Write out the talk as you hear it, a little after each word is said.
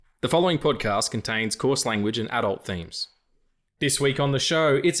The following podcast contains coarse language and adult themes. This week on the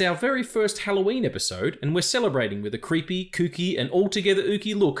show, it's our very first Halloween episode, and we're celebrating with a creepy, kooky, and altogether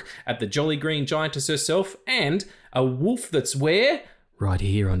ooky look at the Jolly Green Giantess herself and a wolf that's where? Right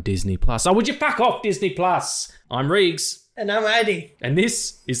here on Disney+. Oh, would you fuck off, Disney+? I'm Regs. And I'm Aady. And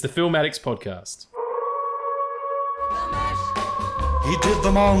this is the Film Addicts podcast. He did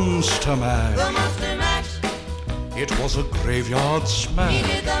the Monster Mash. The Monster Mash. It was a graveyard smash. He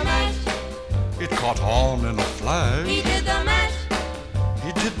did the mash. It caught on in a flash. He did the mash.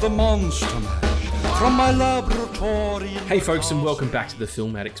 He did the Monster Mash from my laboratory. Hey folks, and welcome back to the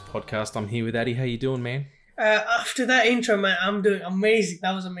Film Addicts podcast. I'm here with Aady. How you doing, man? After that intro, man, I'm doing amazing.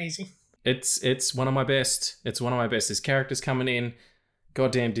 That was amazing. It's one of my best. It's one of my best. There's characters coming in.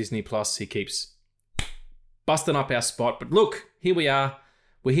 Goddamn Disney Plus. He keeps busting up our spot. But look, here we are.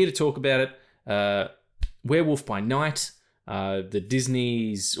 We're here to talk about it. Werewolf by Night. The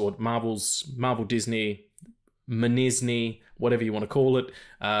Disney's or Marvel Disney, Manisney, whatever you want to call it.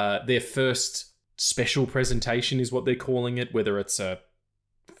 Their first special presentation is what they're calling it. Whether it's a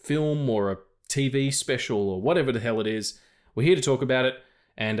film or a TV special or whatever the hell it is. We're here to talk about it.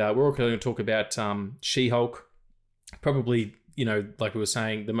 And we're also going to talk about She-Hulk. Probably, you know, like we were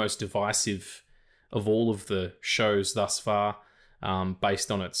saying, the most divisive of all of the shows thus far, based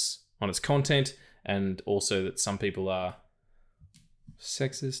on its content, and also that some people are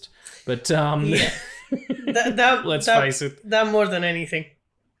sexist. But Yeah. let's face it, That more than anything.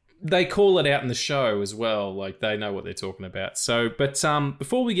 they call it out in the show as well. Like, they know what they're talking about. So, but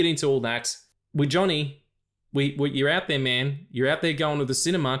before we get into all that, with Johnny, you're out there, man. You're out there going to the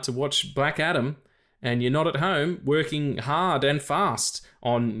cinema to watch Black Adam, and you're not at home working hard and fast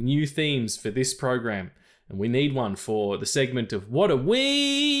on new themes for this program. And we need one for the segment of What Are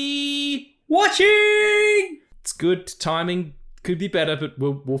We Watching? It's good timing. Could be better, but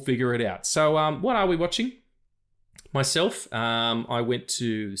we'll figure it out. So, what are we watching? Myself, I went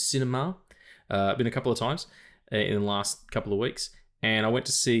to cinema. Been a couple of times in the last couple of weeks, and I went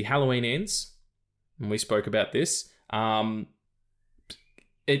to see Halloween Ends, and we spoke about this.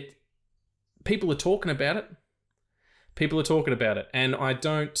 People are talking about it. People are talking about it, and I'm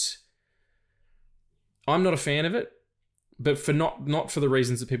not a fan of it. But for not for the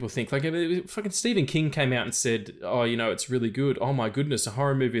reasons that people think. Like, fucking Stephen King came out and said, oh, you know, it's really good. Oh my goodness, a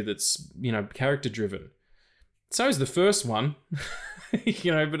horror movie that's, you know, character driven. So is the first one,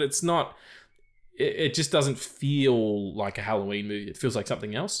 you know, but it's not, it just doesn't feel like a Halloween movie. It feels like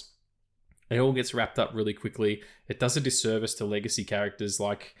something else. It all gets wrapped up really quickly. It does a disservice to legacy characters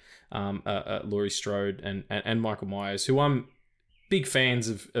like Laurie Strode and Michael Myers, who I'm big fans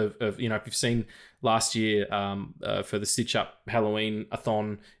of, you know, if you've seen last year for the Stitch Up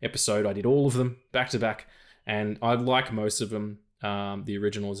Halloween-a-thon episode, I did all of them back to back, and I like most of them, the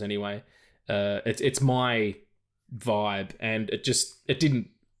originals anyway. It's my vibe, and it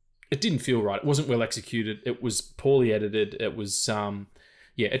didn't feel right. It wasn't well executed. It was poorly edited. It was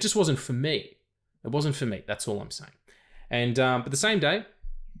it just wasn't for me. It wasn't for me. That's all I'm saying. And but the same day,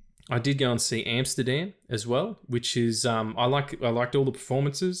 I did go and see Amsterdam as well, which is I liked all the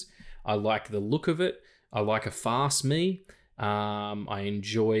performances. I like the look of it. I like a farce me. I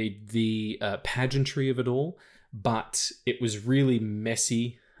enjoyed the pageantry of it all, but it was really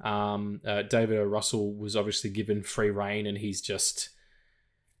messy. David O. Russell was obviously given free rein, and he's just...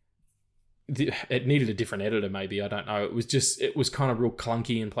 It needed a different editor, maybe. I don't know. It was kind of real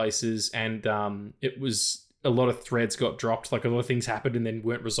clunky in places, and it was... A lot of threads got dropped, like a lot of things happened and then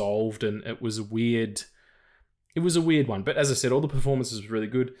weren't resolved, and it was weird. It was a weird one, but as I said, all the performances were really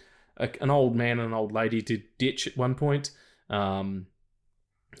good. An old man and an old lady did ditch at one point.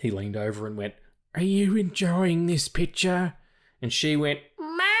 He leaned over and went, "Are you enjoying this picture?" And she went,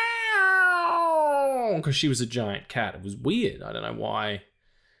 "Meow," because she was a giant cat. It was weird. I don't know why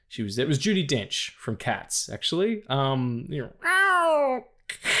she was there. It was Judi Dench from Cats, actually. You know, "Meow,"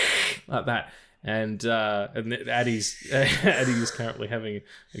 like that. And Addie's is currently having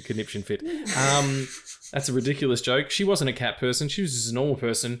a conniption fit. That's a ridiculous joke. She wasn't a cat person. She was just a normal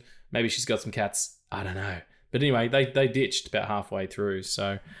person. Maybe she's got some cats. I don't know. But anyway, they ditched about halfway through.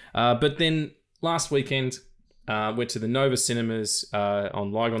 So, but then last weekend, went to the Nova Cinemas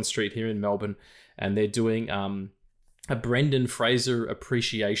on Lygon Street here in Melbourne, and they're doing a Brendan Fraser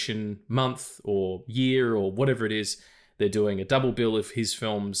Appreciation Month or year or whatever it is. They're doing a double bill of his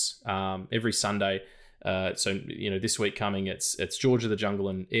films every Sunday. So, you know, this week coming, it's George of the Jungle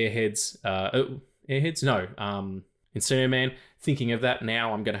and Airheads. Airheads? No. Encino Man. Thinking of that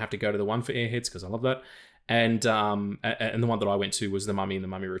now, I'm going to have to go to the one for Airheads because I love that. And the one that I went to was The Mummy and The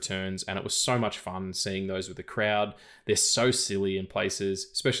Mummy Returns, and it was so much fun seeing those with the crowd. They're so silly in places,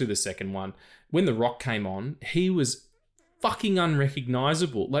 especially the second one. When The Rock came on, he was fucking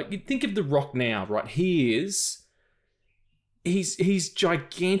unrecognizable. Like, you think of The Rock now, right? He's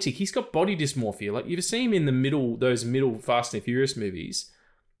gigantic. He's got body dysmorphia. Like, you've seen him in those middle Fast and Furious movies.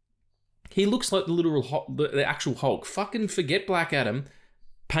 He looks like the actual Hulk. Fucking forget Black Adam.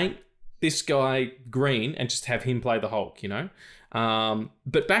 Paint this guy green and just have him play the Hulk, you know?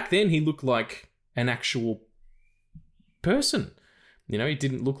 But back then he looked like an actual person. You know, he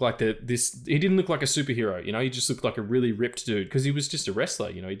didn't look like he didn't look like a superhero, you know? He just looked like a really ripped dude because he was just a wrestler,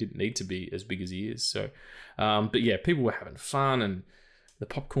 you know? He didn't need to be as big as he is. So, but yeah, people were having fun and the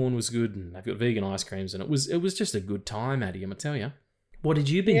popcorn was good and they've got vegan ice creams and it was just a good time, Addie, I'm gonna tell you. What have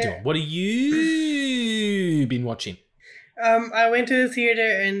you been doing? What have you been watching? I went to the theater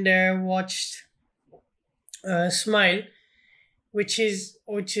and watched Smile, which is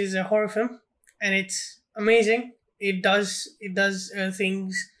a horror film, and it's amazing. It does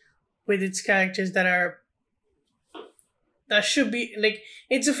things with its characters that should be like.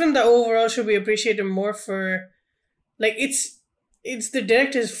 It's a film that overall should be appreciated more for, like, it's the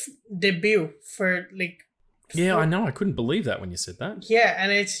director's debut for like. Yeah, I know. I couldn't believe that when you said that. Yeah,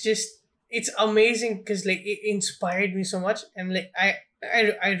 and it's amazing because like it inspired me so much, and like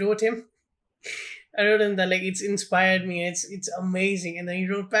I wrote him. I wrote him that like it's inspired me. It's amazing, and then he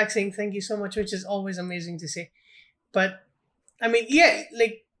wrote back saying thank you so much, which is always amazing to say. But I mean, yeah,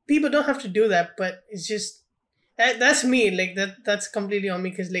 like people don't have to do that, but it's just that's me. Like that's completely on me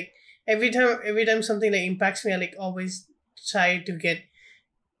because like every time something like impacts me, I like always try to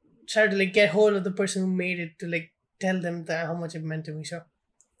like get hold of the person who made it to like tell them that how much it meant to me. So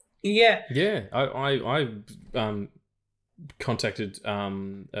yeah. I contacted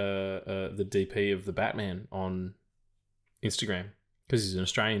the DP of the Batman on Instagram because he's an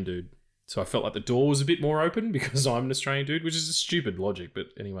Australian dude. So I felt like the door was a bit more open because I'm an Australian dude, which is a stupid logic, but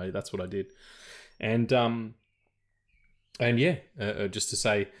anyway, that's what I did. And yeah, just to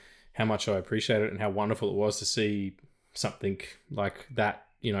say how much I appreciate it and how wonderful it was to see something like that,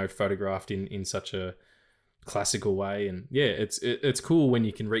 you know, photographed in such a classical way. And yeah, it's cool when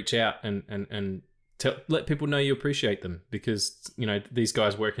you can reach out and let people know you appreciate them because, you know, these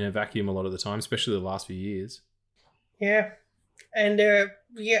guys work in a vacuum a lot of the time, especially the last few years. Yeah. And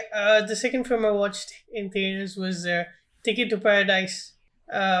the second film I watched in theaters was Ticket to Paradise,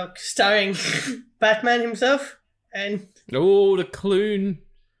 starring Batman himself and the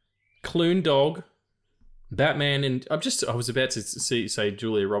Clune dog. Batman and I was about to say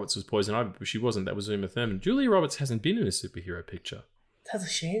Julia Roberts was Poison Ivy, but she wasn't. That was Uma Thurman. Julia Roberts hasn't been in a superhero picture. That's a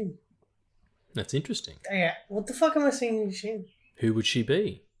shame. That's interesting. Yeah. What the fuck am I saying is a shame? Who would she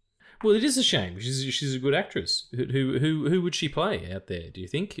be? Well, it is a shame. She's a good actress. Who would she play out there? Do you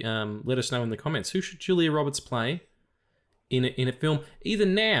think? Let us know in the comments. Who should Julia Roberts play in a film, either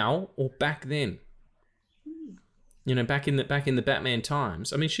now or back then? You know, back in the Batman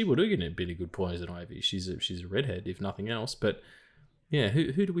times. I mean, she would have been a good Poison Ivy. She's a redhead, if nothing else. But yeah,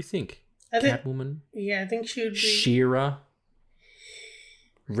 who do we think? Catwoman. I think she would be She-Ra,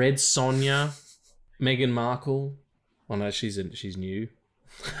 Red Sonja, Meghan Markle. Oh no, she's new.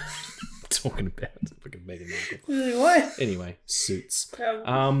 Talking about fucking Meghan Markle. What? Anyway, Suits.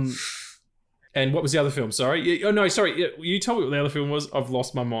 And what was the other film? Sorry. You told me what the other film was. I've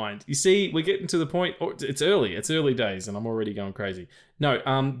lost my mind. You see, we're getting to the point. Oh, it's early. It's early days, and I'm already going crazy. No,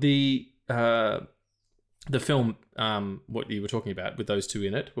 the film, what you were talking about with those two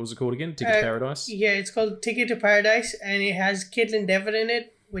in it. What was it called again? Ticket to Paradise? Yeah, it's called Ticket to Paradise, and it has Caitlin Dever in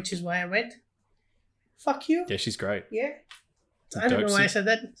it, which is why I went. Fuck you. Yeah, she's great. Yeah. I don't know why I said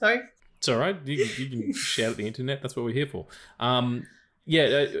that. Sorry. It's all right. You can shout at the internet. That's what we're here for.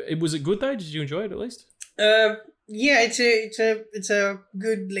 Was it good though? Did you enjoy it at least? Yeah, it's a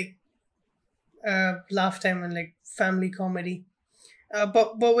good like laugh time and like family comedy.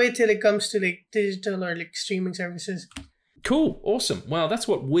 But wait till it comes to like digital or like streaming services. Cool, awesome. Well, that's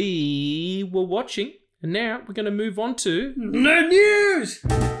what we were watching, and now we're going to move on to nerd news.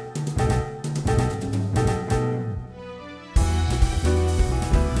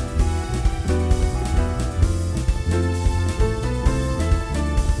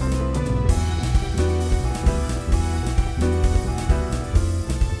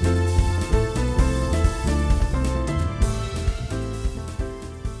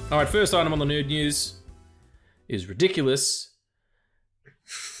 All right, first item on the nerd news is ridiculous.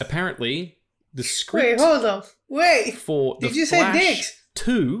 Apparently, the script. Wait, hold on. Wait. For the Did you Flash say dicks?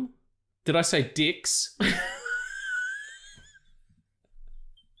 2. Did I say dicks?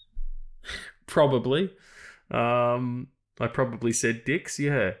 Probably. I probably said dicks.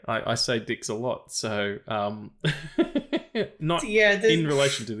 Yeah, I say dicks a lot. So, not in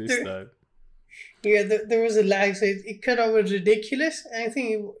relation to this though. Yeah, there was a lag, so it cut out with ridiculous. And I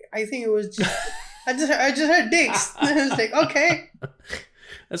think it was just I just heard dicks. And I was like, okay.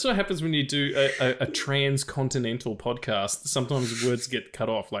 That's what happens when you do a transcontinental podcast. Sometimes words get cut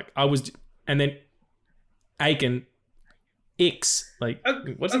off. Like and then Aiken X. Like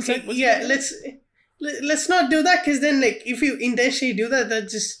what's he saying? Yeah, let's not do that, because then like if you intentionally do that, that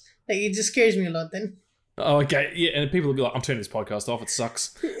just like it just scares me a lot then. Oh, okay. Yeah, and people will be like, I'm turning this podcast off. It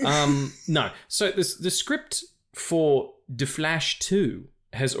sucks. No. So the script for The Flash 2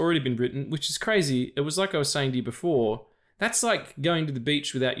 has already been written, which is crazy. It was like I was saying to you before. That's like going to the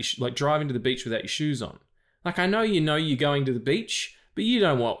beach without like driving to the beach without your shoes on. Like, I know you're going to the beach, but you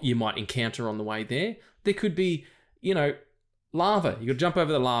don't know what you might encounter on the way there. There could be, lava. You got to jump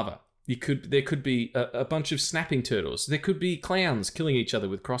over the lava. There could be a bunch of snapping turtles. There could be clowns killing each other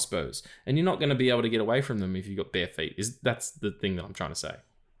with crossbows, and you're not going to be able to get away from them if you've got bare feet. That's the thing that I'm trying to say.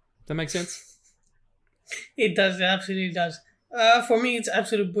 Does that make sense? It does. It absolutely does. For me, it's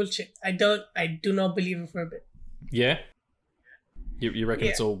absolute bullshit. I do not believe it for a bit. Yeah. You reckon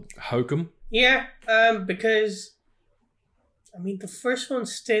it's all hokum? Yeah. Because the first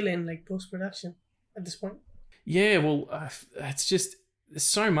one's still in like post-production at this point. Yeah. Well, it's just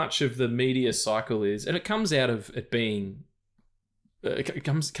so much of the media cycle is, and it comes out of it being. It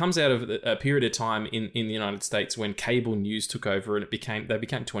comes out of a period of time in the United States when cable news took over and they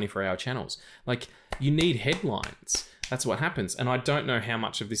became 24-hour channels. Like, you need headlines. That's what happens. And I don't know how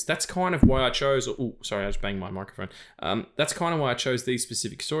much of this. That's kind of why I chose. Oh, sorry, I just banged my microphone. That's kind of why I chose these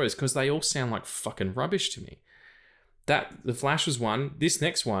specific stories, because they all sound like fucking rubbish to me. The Flash was one. This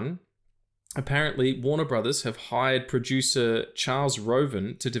next one, apparently Warner Brothers have hired producer Charles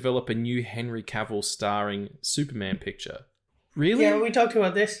Roven to develop a new Henry Cavill starring Superman picture. Really? Yeah, we talked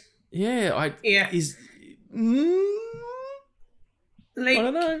about this. Yeah, Like, I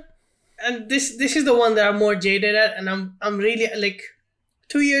don't know. And this is the one that I'm more jaded at, and I'm really like,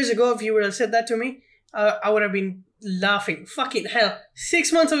 2 years ago, if you would have said that to me, I would have been laughing. Fucking hell.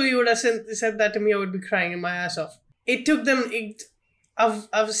 6 months ago, you would have said that to me, I would be crying my ass off. It took them.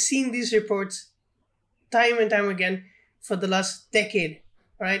 I've seen these reports time and time again for the last decade.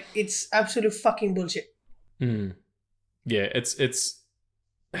 Right? It's absolute fucking bullshit. Yeah, it's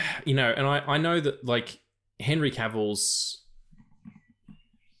and I know that like Henry Cavill's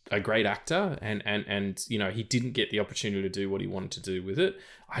a great actor, and he didn't get the opportunity to do what he wanted to do with it.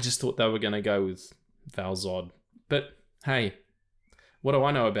 I just thought they were going to go with Val Zod. But hey, what do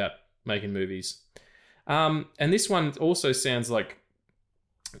I know about making movies? And this one also sounds like,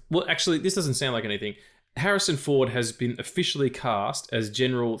 well, actually, this doesn't sound like anything. Harrison Ford has been officially cast as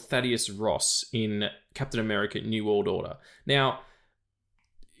General Thaddeus Ross in Captain America: New World Order. Now,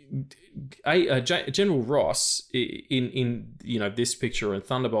 General Ross in this picture and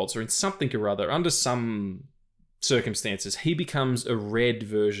Thunderbolts, or in something or other, under some circumstances, he becomes a red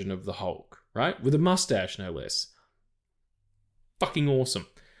version of the Hulk, right? With a mustache, no less. Fucking awesome.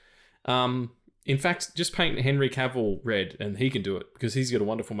 In fact, just paint Henry Cavill red and he can do it, because he's got a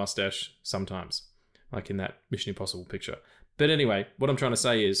wonderful mustache sometimes, like in that Mission Impossible picture. But anyway, what I'm trying to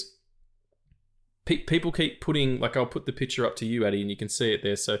say is, people keep putting, like, I'll put the picture up to you, Addie, and you can see it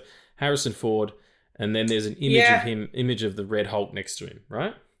there. So Harrison Ford, and then there's an image of the Red Hulk next to him,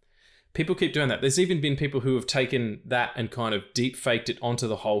 right? People keep doing that. There's even been people who have taken that and kind of deep faked it onto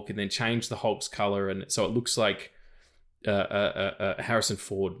the Hulk and then changed the Hulk's color, and so it looks like Harrison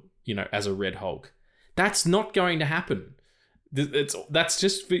Ford, as a Red Hulk. That's not going to happen. That's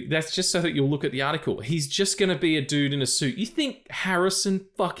just so that you'll look at the article. He's just going to be a dude in a suit. You think Harrison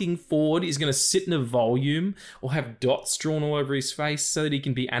fucking Ford is going to sit in a volume or have dots drawn all over his face so that he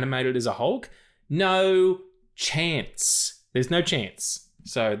can be animated as a Hulk? No chance. There's no chance.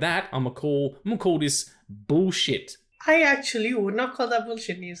 So that I'm gonna call this bullshit. I actually would not call that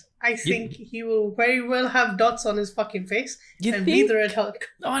bullshit news. I think he will very well have dots on his fucking face be the Red Hulk.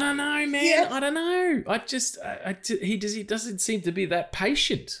 I don't know, man. Yeah. I don't know. He doesn't seem to be that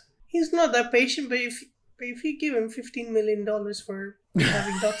patient. He's not that patient, but if you give him $15 million for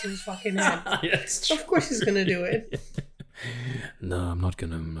having dots in his fucking head, of course he's gonna do it. No, I'm not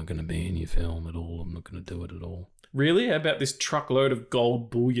gonna be in your film at all. I'm not gonna do it at all. Really? How about this truckload of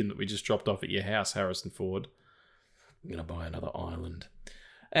gold bullion that we just dropped off at your house, Harrison Ford? I'm going to buy another island.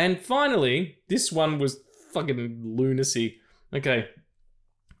 And finally, this one was fucking lunacy. Okay.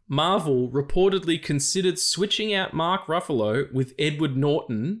 Marvel reportedly considered switching out Mark Ruffalo with Edward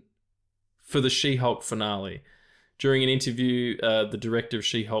Norton for the She-Hulk finale. During an interview, the director of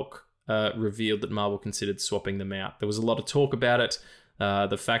She-Hulk revealed that Marvel considered swapping them out. There was a lot of talk about it.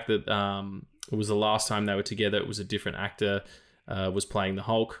 The fact that it was the last time they were together, it was a different actor was playing the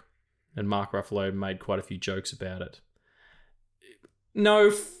Hulk, and Mark Ruffalo made quite a few jokes about it.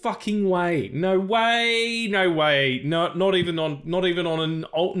 No fucking way. No way. No way. Not even on an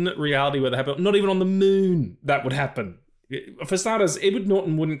alternate reality where that happened. Not even on the moon that would happen. For starters, Edward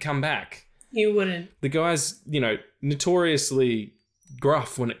Norton wouldn't come back. He wouldn't. The guy's, notoriously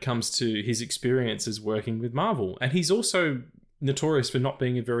gruff when it comes to his experiences working with Marvel. And he's also notorious for not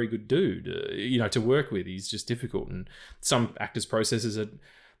being a very good dude, to work with. He's just difficult. And some actors' processes are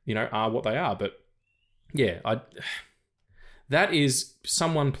what they are. But yeah, that is,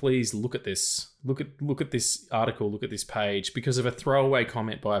 someone please look at this. Look at this article, look at this page, because of a throwaway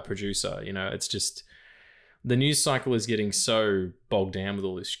comment by a producer. It's just, the news cycle is getting so bogged down with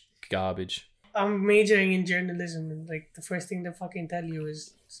all this garbage. I'm majoring in journalism, and the first thing they fucking tell you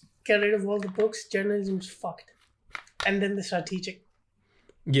is get rid of all the books, journalism's fucked. And then they start teaching.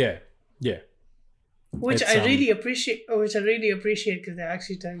 Yeah. Which I really appreciate because they're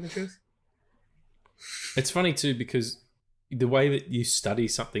actually telling the truth. It's funny too, because the way that you study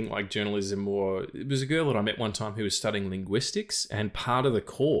something like journalism, or it was a girl that I met one time who was studying linguistics, and part of the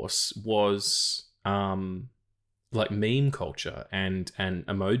course was meme culture and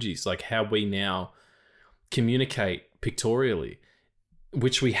emojis, like how we now communicate pictorially,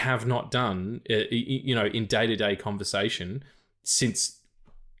 which we have not done, in day-to-day conversation since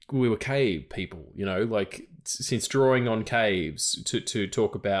we were cave people, since drawing on caves to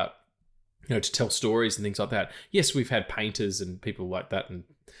talk about, to tell stories and things like that. Yes, we've had painters and people like that, and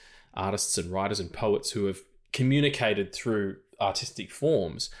artists and writers and poets who have communicated through artistic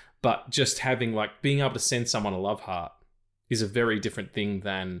forms, but just having, being able to send someone a love heart is a very different thing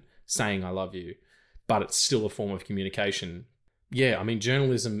than saying I love you, but it's still a form of communication. Yeah, I mean,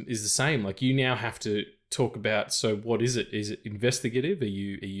 journalism is the same. You now have to talk about, so what is it? Is it investigative? Are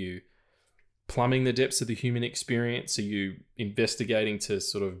you plumbing the depths of the human experience? Are you investigating to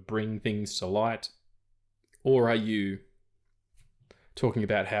sort of bring things to light? Or are you talking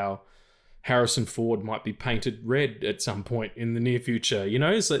about how Harrison Ford might be painted red at some point in the near future?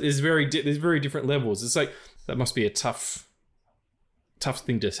 So there's very different levels. It's that must be a tough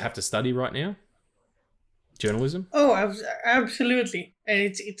thing to have to study right now. Journalism. Oh, absolutely, and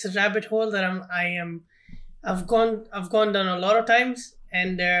it's a rabbit hole that I've gone down a lot of times,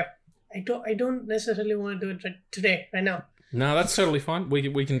 and I don't necessarily want to do it today, right now. No, that's totally fine. We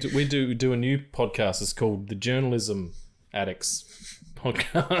do a new podcast. It's called the Journalism Addicts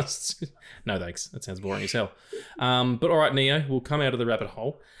Podcast. No thanks. That sounds boring as hell. But all right, Neo, we'll come out of the rabbit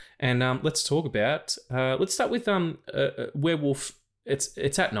hole, and let's talk about. Let's start with werewolf.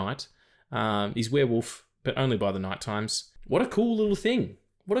 It's at night. He's werewolf, but only by the night times. What a cool little thing.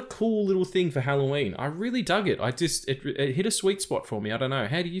 What a cool little thing for Halloween. I really dug it. It hit a sweet spot for me. I don't know.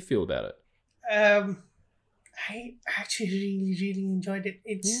 How do you feel about it? I actually really, really enjoyed it.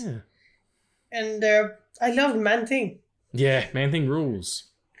 And I loved Man-Thing. Yeah, Man-Thing rules.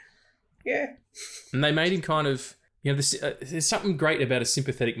 Yeah. And they made him kind of, there's something great about a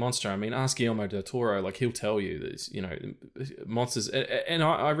sympathetic monster. I mean, ask Guillermo del Toro, he'll tell you there's, monsters. And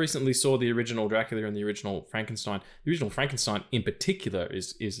I recently saw the original Dracula and the original Frankenstein. The original Frankenstein in particular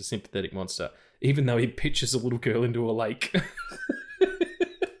is a sympathetic monster, even though he pitches a little girl into a lake.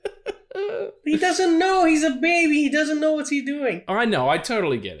 He doesn't know. He's a baby. He doesn't know what he's doing. I know. I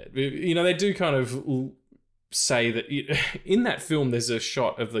totally get it. They do kind of say that in that film there's a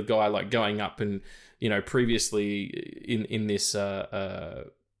shot of the guy going up and previously in this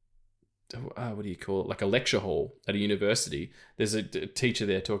what do you call it, a lecture hall at a university, there's a teacher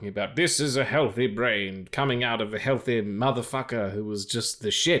there talking about, this is a healthy brain coming out of a healthy motherfucker who was just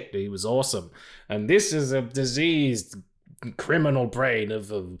the shit, he was awesome, and this is a diseased criminal brain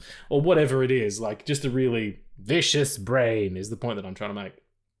of or whatever it is, just a really vicious brain is the point that I'm trying to make.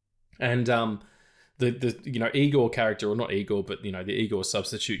 And the Igor character, or not Igor, but the Igor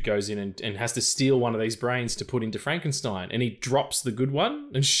substitute goes in and has to steal one of these brains to put into Frankenstein, and he drops the good one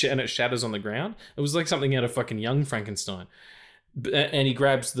and it shatters on the ground. It was like something out of fucking Young Frankenstein, and he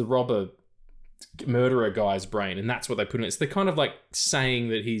grabs the robber murderer guy's brain, and that's what they put in it. So they're kind of saying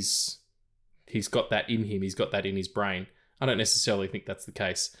that he's got that in him, he's got that in his brain. I don't necessarily think that's the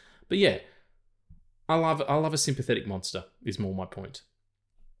case, but yeah, I love a sympathetic monster is more my point.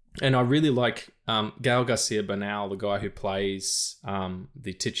 And I really like Gael Garcia Bernal, the guy who plays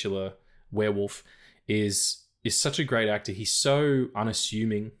the titular werewolf, is such a great actor. He's so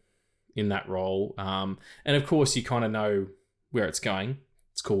unassuming in that role. And of course, you kind of know where it's going.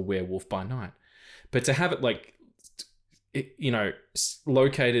 It's called Werewolf by Night. But to have it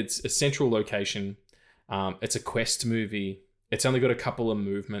located a central location. It's a quest movie. It's only got a couple of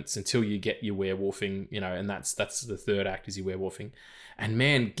movements until you get your werewolfing, and that's the third act is your werewolfing. And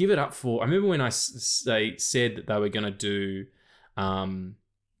man, give it up for. I remember when they said that they were going to do.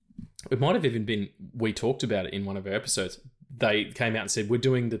 It might have even been we talked about it in one of our episodes. They came out and said we're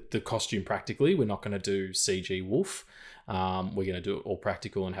doing the costume practically. We're not going to do CG wolf. We're going to do it all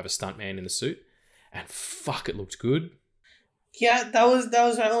practical and have a stuntman in the suit. And fuck, it looked good. Yeah, that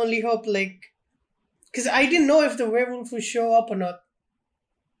was my only hope. Because I didn't know if the werewolf would show up or not.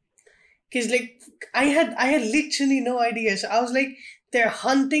 Because I had literally no idea. So I was like, they're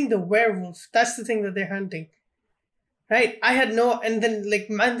hunting the werewolf. That's the thing that they're hunting. Right? I had no, and then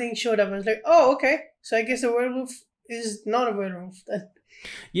Man Thing showed up. I was like, oh, okay. So I guess the werewolf is not a werewolf then.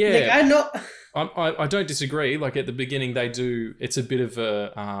 Yeah. I know. I don't disagree. At the beginning, they do. It's a bit of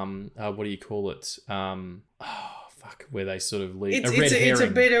a what do you call it? Where they sort of lead a red herring. It's a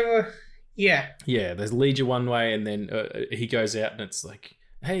bit of a yeah. Yeah, there's lead you one way, and then he goes out, and it's like,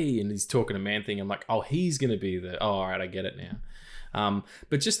 hey, and he's talking to Man Thing. I'm like, oh, he's gonna be the. Oh, all right, I get it now.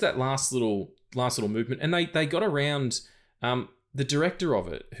 But just that last little movement, and they got around the director of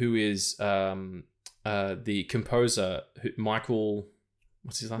it, who is the composer, Michael.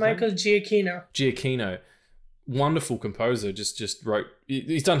 What's his last name? Michael Giacchino. Wonderful composer. Just wrote.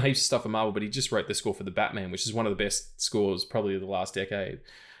 He's done heaps of stuff for Marvel, but he just wrote the score for the Batman, which is one of the best scores probably of the last decade.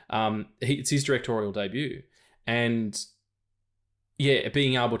 It's his directorial debut, and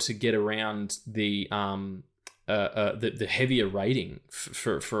being able to get around the heavier rating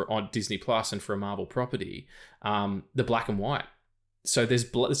for on Disney Plus and for a Marvel property, the black and white. So there's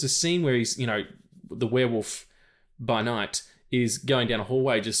a scene where he's the werewolf by night is going down a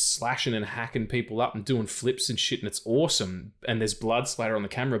hallway just slashing and hacking people up and doing flips and shit, and it's awesome. And there's blood splatter on the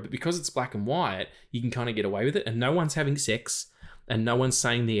camera, but because it's black and white, you can kind of get away with it, and no one's having sex and no one's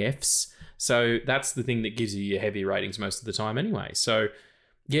saying the Fs. So that's the thing that gives you your heavy ratings most of the time anyway. So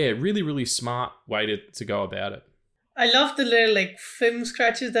yeah, really, really smart way to go about it. I love the little film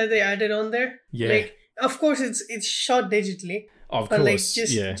scratches that they added on there. Yeah. Of course it's shot digitally. Of but course.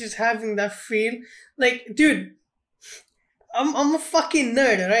 just having that feel. Dude, I'm a fucking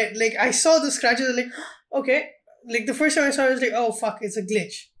nerd, right? I saw the scratches, okay. The first time I saw it, I was like, oh fuck, it's a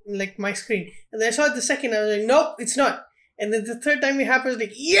glitch in my screen. And then I saw it the second, I was like, nope, it's not. And then the third time it happened, I was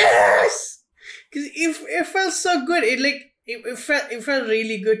like, yes! Because it felt so good. It felt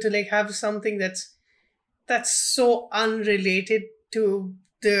really good to have something that's so unrelated to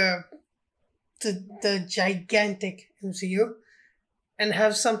the gigantic MCU, and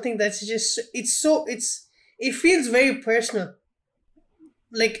have something that's just it feels very personal,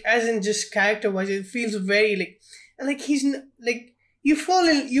 as in just character wise. It feels very he's you fall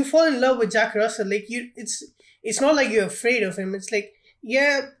in love with Jack Russell. It's not like you're afraid of him. It's I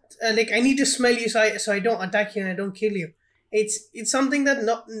need to smell you so I don't attack you and I don't kill you. It's something that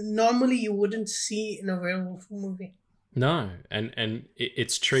normally you wouldn't see in a werewolf movie. No, and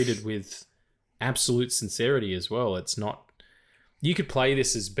it's treated with absolute sincerity as well. It's not. You could play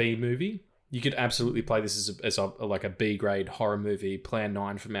this as B movie. You could absolutely play this as a B grade horror movie, Plan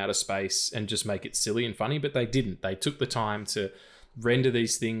 9 from outer space, and just make it silly and funny. But they didn't. They took the time to render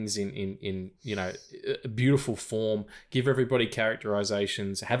these things in a beautiful form, give everybody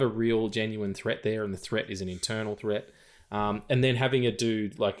characterizations, have a real genuine threat there, and the threat is an internal threat. And then having a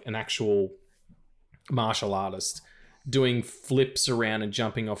dude an actual martial artist doing flips around and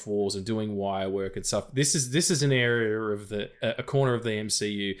jumping off walls and doing wire work and stuff. This is an area of a corner of the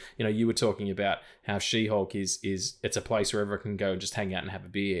MCU. You were talking about how She-Hulk is it's a place where everyone can go and just hang out and have a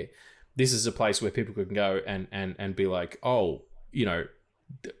beer. This is a place where people can go and be like, oh,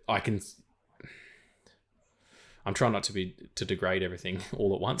 I can. I'm trying not to degrade everything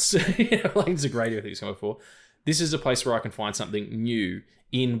all at once. Degrade everything's coming before. This is a place where I can find something new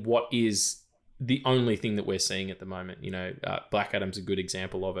in what is the only thing that we're seeing at the moment. Black Adam's a good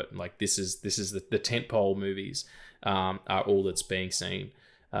example of it. This is the tentpole movies are all that's being seen.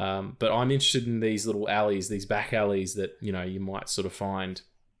 But I'm interested in these little alleys, these back alleys that you might sort of find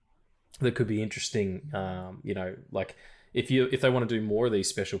that could be interesting. If they want to do more of these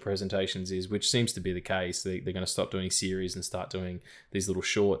special presentations, which seems to be the case, they're going to stop doing series and start doing these little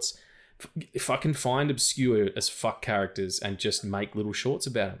shorts. If I can find obscure as fuck characters and just make little shorts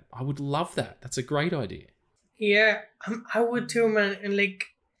about them, I would love that. That's a great idea. Yeah, I would too, man. And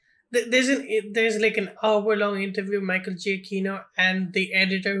there's an hour-long interview of Michael Giacchino and the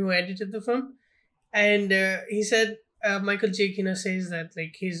editor who edited the film, and he said Michael Giacchino says that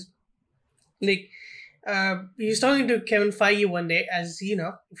he's he was talking to Kevin Feige one day, as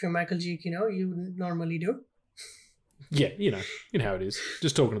if you're Michael Giacchino, you normally do. Yeah, you know how it is.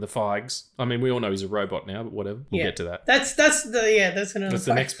 Just talking to the Feigs. I mean, we all know he's a robot now, but whatever. We'll get to that. That's another. That's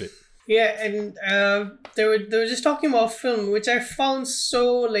the next bit. Yeah, and they were just talking about film, which I found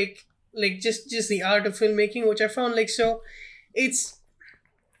so like just the art of filmmaking, which I found like so. It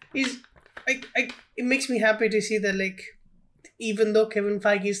makes me happy to see that like even though Kevin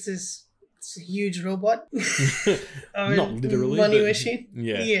Feige is this huge robot, Not literally, money but, machine.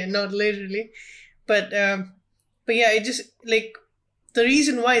 Yeah, not literally, but yeah, it just like the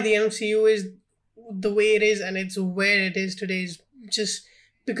reason why the MCU is the way it is and it's where it is today is just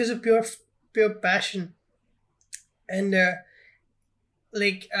because of pure passion. And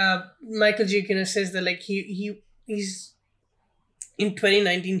Michael Giacchino says that like he's in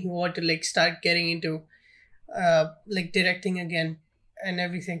 2019 he wanted to like start getting into like directing again and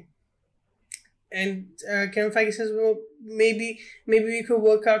everything. And Kevin Feige says, well, maybe we could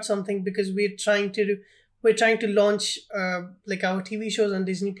work out something because we're trying to launch like our TV shows on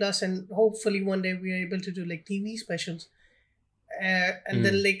Disney Plus, and hopefully one day we are able to do like TV specials. And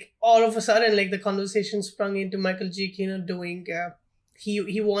then like all of a sudden like the conversation sprung into Michael Giacchino doing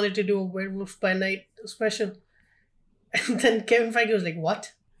he wanted to do a Werewolf by Night special, and then Kevin Feige was like,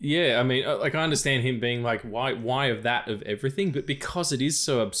 what? Yeah, I mean, like I understand him being like, why of that of everything, but because it is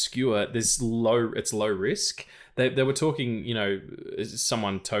so obscure, it's low risk. They were talking, you know,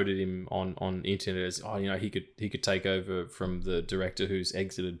 someone toted him on internet as, oh, you know, he could take over from the director who's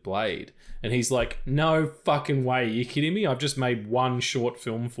exited Blade, and he's like, no fucking way, are you kidding me? I've just made one short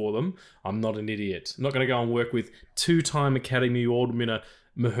film for them. I'm not an idiot. I'm not going to go and work with 2-time Academy Award winner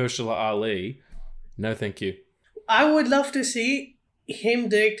Mahershala Ali. No, thank you. I would love to see him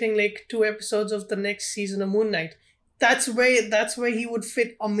directing like 2 episodes of the next season of Moon Knight. That's where he would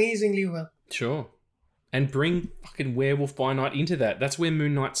fit amazingly well. Sure. And bring fucking Werewolf by Night into that. That's where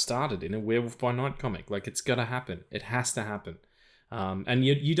Moon Knight started, in a Werewolf by Night comic. Like, it's got to happen. It has to happen. And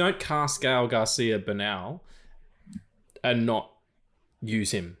you don't cast Gael Garcia Bernal and not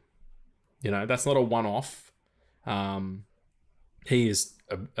use him. You know, that's not a one-off. He is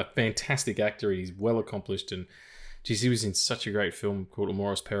a fantastic actor. He's well accomplished, and geez, he was in such a great film called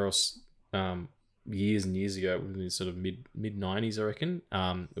Amoros Perros years and years ago, in the sort of mid 90s, I reckon.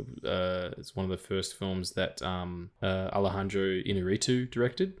 It's one of the first films that Alejandro Inarritu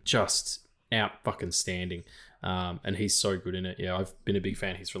directed. Just out fucking standing. And he's so good in it. Yeah, I've been a big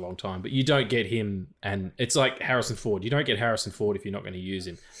fan of his for a long time. But you don't get him, and it's like Harrison Ford. You don't get Harrison Ford if you're not going to use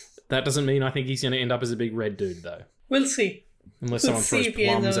him. That doesn't mean I think he's going to end up as a big red dude, though. We'll see. Unless someone throws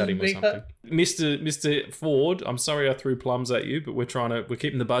plums at him or something. Mr. Ford, I'm sorry I threw plums at you, but we're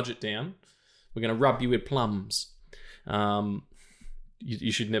keeping the budget down. We're going to rub you with plums.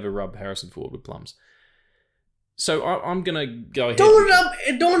 You should never rub Harrison Ford with plums. So I'm going to go ahead.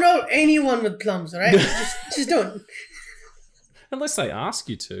 Don't rub anyone with plums, all right? just don't. Unless they ask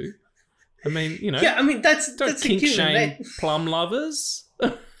you to. I mean, you know. Yeah, I mean, that's kink a given, shame right? plum lovers.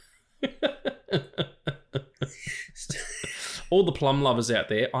 All the plum lovers out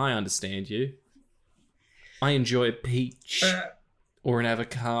there, I understand you. I enjoy a peach or an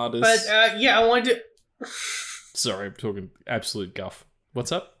avocado. But yeah, I wanted to. Sorry, I'm talking absolute guff.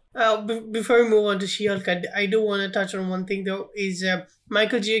 What's up? Before we move on to She-Hulk, I do want to touch on one thing though. Is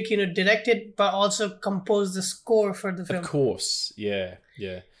Michael Giacchino directed but also composed the score for the film? Of course, yeah.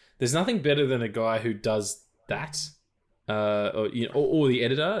 There's nothing better than a guy who does that. Or the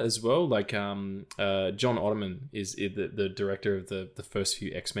editor as well. Like John Ottoman is the director of the first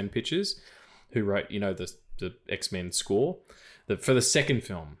few X-Men pictures, who wrote the X-Men score. For the second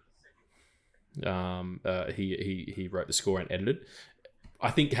film, he wrote the score and edited. I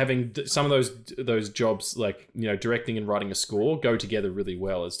think having some of those jobs, like directing and writing a score, go together really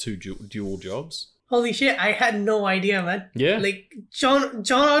well as two dual jobs. Holy shit, I had no idea, man. Yeah. Like, John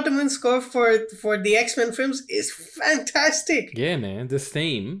Ottoman's score for the X-Men films is fantastic. Yeah, man. The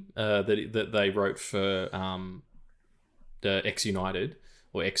theme that they wrote for the X United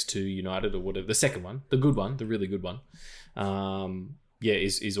or X2 United or whatever, the second one, the good one, the really good one,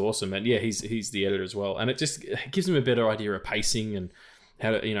 is awesome. And yeah, he's the editor as well. And it just gives him a better idea of pacing and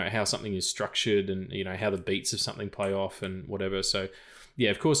how something is structured and how the beats of something play off and whatever. So yeah,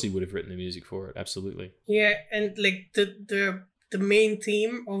 of course he would have written the music for it. Absolutely. Yeah, and like the main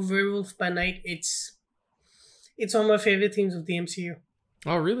theme of Werewolf by Night, it's one of my favorite themes of the MCU.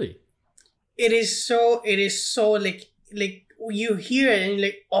 Oh, really? It is so like you hear it and you're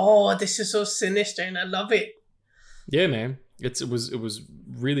like, oh, this is so sinister, and I love it. Yeah, man. It was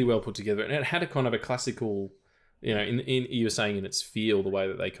really well put together, and it had a kind of a classical, in you were saying in its feel, the way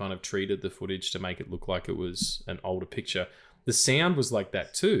that they kind of treated the footage to make it look like it was an older picture. the sound was like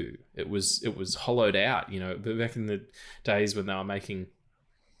that too. It was hollowed out, you know, but back in the days when they were making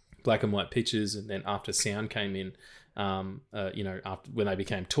black and white pictures, and then after sound came in, you know, after when they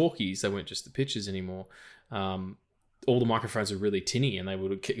became talkies, they weren't just the pictures anymore. All the microphones were really tinny, and they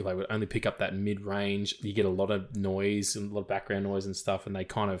would only pick up that mid range. You get a lot of noise and a lot of background noise and stuff, and they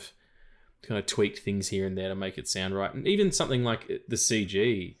kind of tweaked things here and there to make it sound right. And even something like the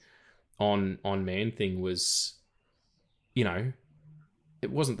CG on Man-Thing was, you know,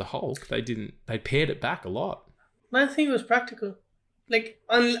 it wasn't the Hulk. They pared it back a lot. Man-Thing was practical. Like,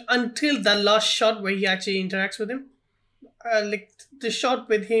 until that last shot where he actually interacts with him. Like, the shot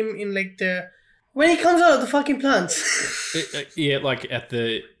with him in, like, when he comes out of the fucking plants. Yeah, like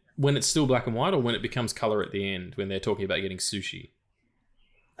when it's still black and white, or when it becomes color at the end, when they're talking about getting sushi.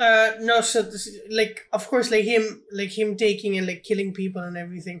 No, so, like, of course, like him taking and, like, killing people and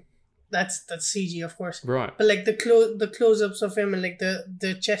everything. That's CG, of course. Right. But, like, the close-ups of him and, like,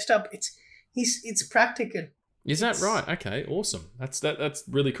 the chest up, it's practical. Is that right? Okay, awesome. That's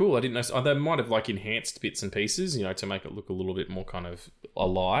really cool. I didn't know. They might have like enhanced bits and pieces, you know, to make it look a little bit more kind of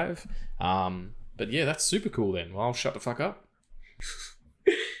alive. But yeah, that's super cool. Then, well, I'll shut the fuck up.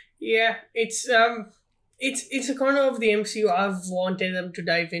 Yeah, it's a corner of the MCU I've wanted them to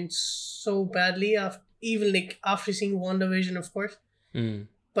dive in so badly. Even like after seeing WandaVision, of course. Mm.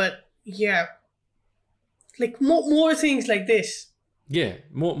 But yeah, like more things like this. Yeah,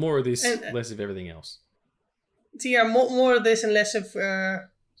 more of this, less of everything else. So yeah, more of this and less of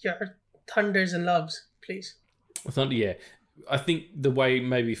your thunders and loves, please. Yeah, I think the way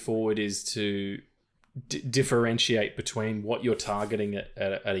maybe forward is to differentiate between what you're targeting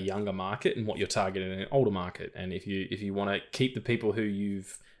at a younger market and what you're targeting at an older market. And if you want to keep the people who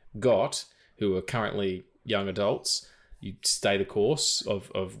you've got, who are currently young adults, you stay the course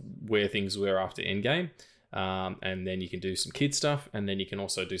of where things were after Endgame. And then you can do some kid stuff, and then you can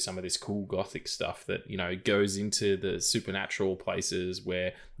also do some of this cool gothic stuff that, you know, goes into the supernatural places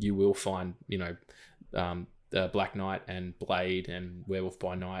where you will find, you know, Black Knight and Blade and Werewolf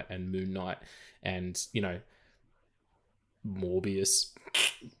by Night and Moon Knight and, you know, Morbius.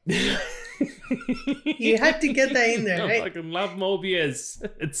 You had to get that in there, right? I fucking love Morbius.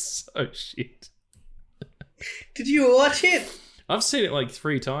 It's so shit. Did you watch it? I've seen it like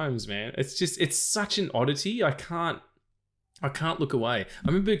 3 times, man. It's such an oddity. I can't look away. I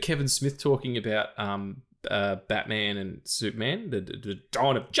remember Kevin Smith talking about Batman and Superman, the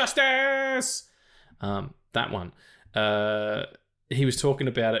Dawn of Justice. That one. He was talking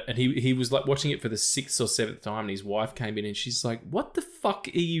about it, and he was like watching it for the 6th or 7th time, and his wife came in and she's like, "What the fuck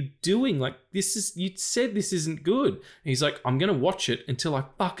are you doing? Like, you said this isn't good." And he's like, "I'm gonna watch it until I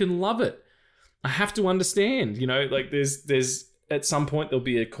fucking love it. I have to understand, you know, like there's at some point there'll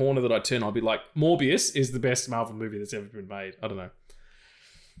be a corner that I turn, I'll be like, Morbius is the best Marvel movie that's ever been made." I don't know.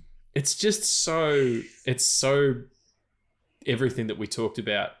 It's just so everything that we talked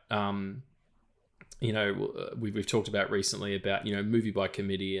about, you know, we've talked about recently about, you know, movie by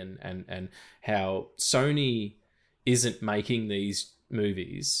committee and how Sony isn't making these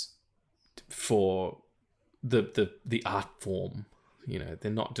movies for the art form. You know, they're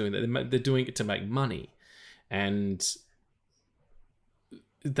not doing that. They're doing it to make money. And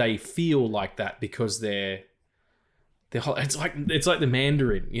they feel like that because they're it's like the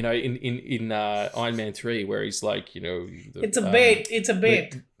Mandarin, you know, in Iron Man 3, where he's like, you know, it's a bait. It's a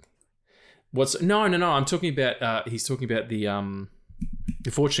bait. No, I'm talking about he's talking about the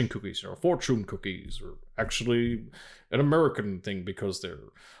fortune cookies. Or fortune cookies are actually an American thing because they're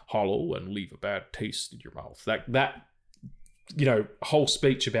hollow and leave a bad taste in your mouth. That you know, whole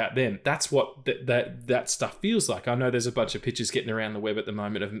speech about them. That's what that stuff feels like. I know there's a bunch of pictures getting around the web at the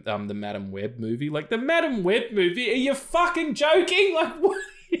moment of the Madam Web movie. Like, the Madam Web movie? Are you fucking joking? Like,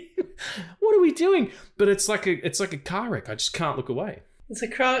 what are we doing? But it's like a car wreck. I just can't look away. It's a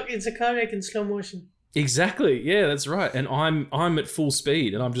car wreck in slow motion. Exactly. Yeah, that's right. And I'm at full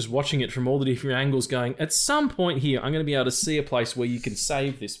speed, and I'm just watching it from all the different angles going, at some point here, I'm going to be able to see a place where you can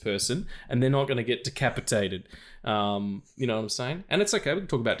save this person and they're not going to get decapitated. You know what I'm saying? And it's okay. We can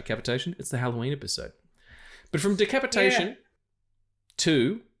talk about decapitation. It's the Halloween episode. But from decapitation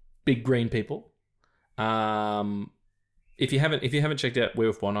to big green people, if you haven't checked out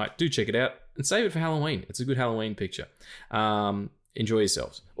Werewolf by Night, do check it out and save it for Halloween. It's a good Halloween picture. Enjoy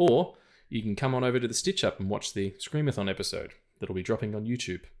yourselves. Or you can come on over to the Stitch Up and watch the Screamathon episode that'll be dropping on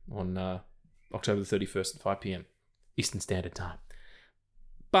YouTube on October the 31st at 5 p.m. Eastern Standard Time.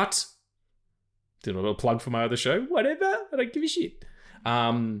 But, did a little plug for my other show. Whatever. I don't give a shit.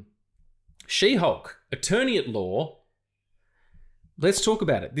 She-Hulk, Attorney at Law. Let's talk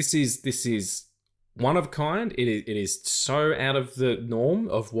about it. This is one of a kind. It is so out of the norm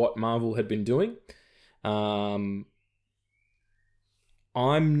of what Marvel had been doing. I'm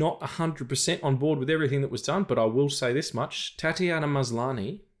not 100% on board with everything that was done, but I will say this much. Tatiana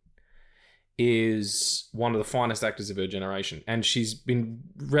Maslany is one of the finest actors of her generation, and she's been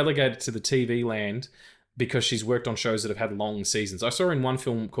relegated to the TV land because she's worked on shows that have had long seasons. I saw her in one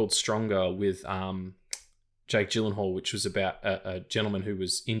film called Stronger with Jake Gyllenhaal, which was about a gentleman who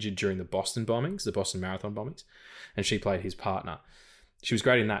was injured during the Boston bombings, the Boston Marathon bombings, and she played his partner. She was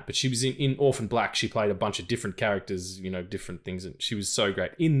great in that, but she was in Orphan Black. She played a bunch of different characters, different things, and she was so great.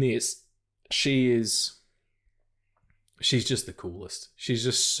 In this, she's just the coolest. She's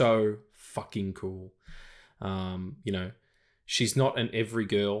just so fucking cool. She's not an every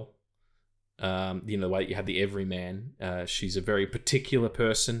girl, the way you have the everyman. She's a very particular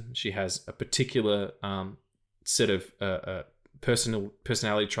person. She has a particular set of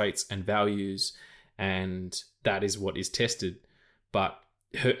personality traits and values, and that is what is tested. But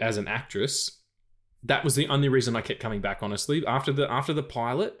her as an actress, that was the only reason I kept coming back. Honestly, after the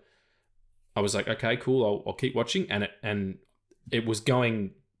pilot, I was like, okay, cool, I'll keep watching, and it was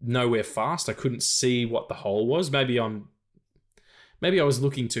going nowhere fast. I couldn't see what the hole was. Maybe I was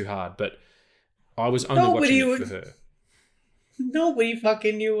looking too hard, but I was only watching it for her. Nobody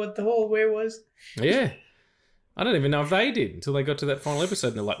fucking knew what the whole way was. Yeah. I don't even know if they did until they got to that final episode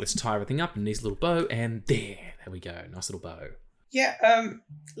and they're like, let's tie everything up in this little bow, and there we go. Nice little bow. Yeah,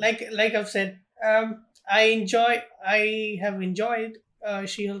 like I've said, I have enjoyed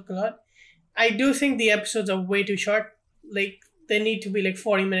She-Hulk a lot. I do think the episodes are way too short. Like, they need to be like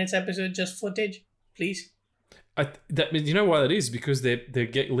 40 minutes episode, just footage, please. You know why that is? Because they're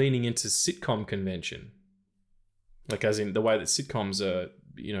leaning into sitcom convention. Like, as in the way that sitcoms are,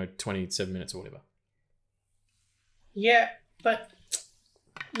 27 minutes or whatever. Yeah, but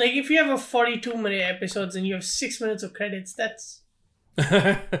like if you have a 42-minute episodes and you have 6 minutes of credits, that's...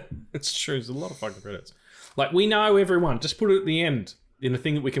 It's true. There's a lot of fucking credits. Like, we know everyone. Just put it at the end in a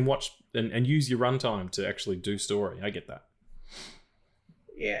thing that we can watch and use your runtime to actually do story. I get that.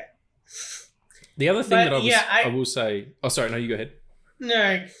 Yeah. The other thing I will say... Oh, sorry. No, you go ahead.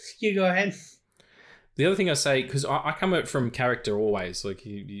 No, you go ahead. The other thing I say, because I come at from character always. Like,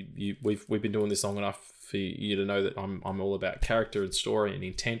 we've been doing this long enough for you to know that I'm all about character and story and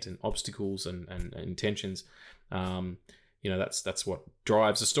intent and obstacles and intentions. That's what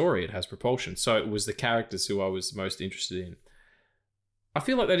drives a story. It has propulsion. So it was the characters who I was most interested in. I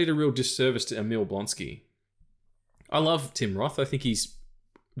feel like they did a real disservice to Emil Blonsky. I love Tim Roth. I think he's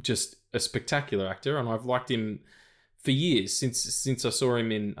just a spectacular actor, and I've liked him for years since I saw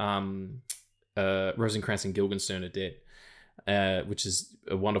him in Rosencrantz and Guildenstern Are Dead, which is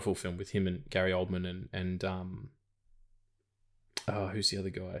a wonderful film with him and Gary Oldman and who's the other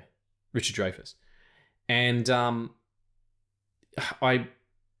guy? Richard Dreyfuss. And I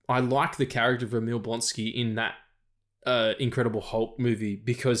like the character of Emil Blonsky in that Incredible Hulk movie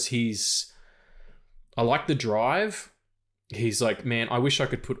because I like the drive. He's like, man, I wish I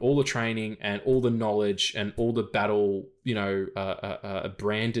could put all the training and all the knowledge and all the battle,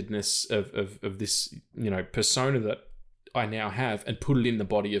 brandedness of this, persona that I now have and put it in the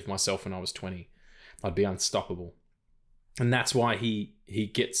body of myself when I was 20. I'd be unstoppable. And that's why he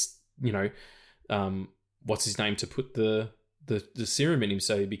gets, what's his name, to put the serum in him,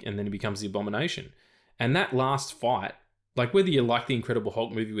 and then he becomes the Abomination. And that last fight, like whether you like the Incredible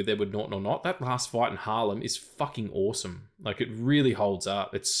Hulk movie with Edward Norton or not, that last fight in Harlem is fucking awesome. Like, it really holds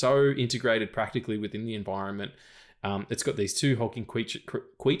up. It's so integrated practically within the environment. It's got these two hulking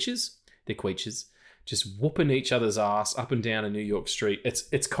creatures. They're creatures just whooping each other's ass up and down a New York street.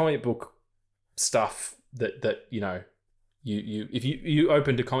 It's comic book stuff that if you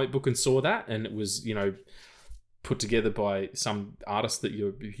opened a comic book and saw that and it was put together by some artist that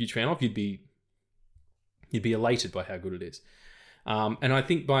you're a huge fan of, you'd be elated by how good it is. And I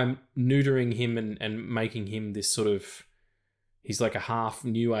think by neutering him and making him this sort of, he's like a half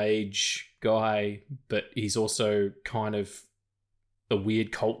new age guy, but he's also kind of a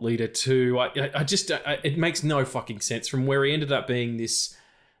weird cult leader too. It makes no fucking sense from where he ended up being this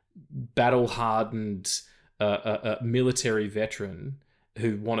battle hardened military veteran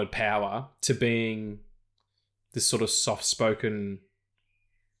who wanted power to being this sort of soft spoken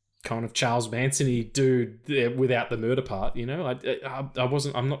kind of Charles Manson-y dude without the murder part,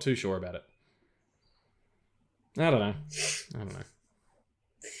 I'm not too sure about it. I don't know.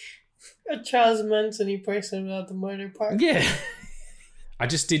 A Charles Manson-y person without the murder part. Yeah. I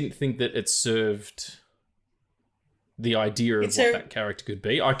just didn't think that it served the idea of what that character could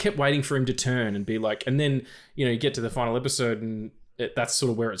be. I kept waiting for him to turn and be like, and then, you get to the final episode and that's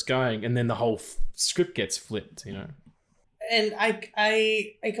sort of where it's going, and then the whole script gets flipped, you know. And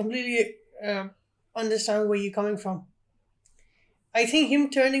I completely understand where you're coming from. I think him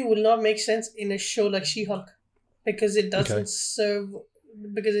turning will not make sense in a show like She-Hulk because it doesn't serve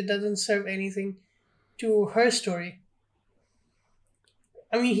anything to her story.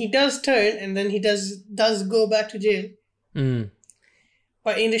 I mean, he does turn and then he does go back to jail.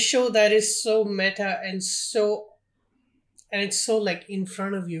 But in the show that is so meta and it's so like in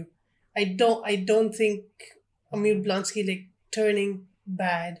front of you, I don't think Emil Blonsky like turning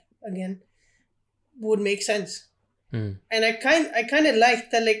bad again would make sense. And I kind of like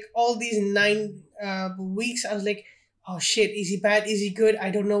that, like all these 9 weeks I was like, oh shit, is he bad, is he good, I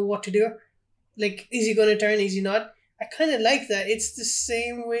don't know what to do, like is he gonna turn, is he not? I kind of like that. It's the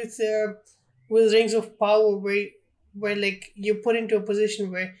same with Rings of Power where like you're put into a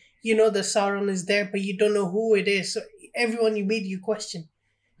position where you know the Sauron is there but you don't know who it is, so everyone you meet you question.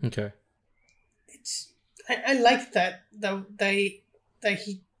 Okay. I like that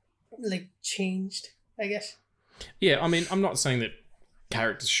he like changed, I guess. Yeah, I mean, I'm not saying that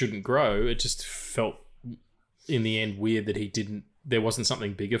characters shouldn't grow. It just felt in the end weird that there wasn't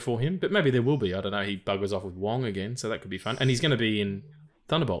something bigger for him. But maybe there will be. I don't know. He buggers off with Wong again, so that could be fun. And he's going to be in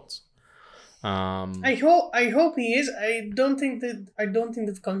Thunderbolts. I hope he is. I don't think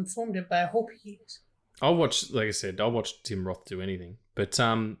they've confirmed it, but I hope he is. I'll watch Tim Roth do anything. But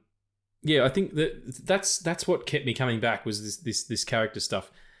yeah, I think that's what kept me coming back was this character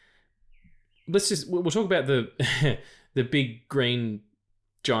stuff. We'll talk about the the big green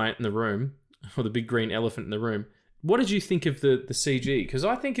giant in the room, or the big green elephant in the room. What did you think of the CG? Because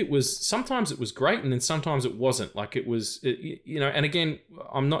I think sometimes it was great, and then sometimes it wasn't. Like and again,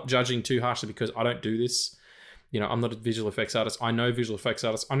 I'm not judging too harshly because I don't do this. You know, I'm not a visual effects artist. I know visual effects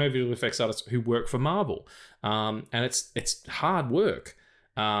artists. I know visual effects artists who work for Marvel, and it's hard work.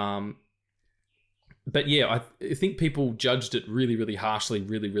 But yeah, I think people judged it really, really harshly,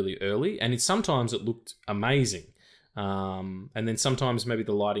 really, really early, and sometimes it looked amazing, and then sometimes maybe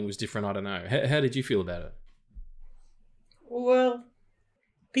the lighting was different. I don't know. How did you feel about it? Well,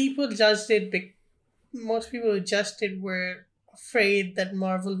 people judged it. Most people who judged it were afraid that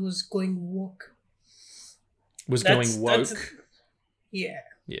Marvel was going woke. Going woke? Yeah.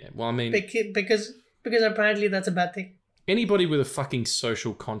 Yeah. Well, I mean, because apparently that's a bad thing. Anybody with a fucking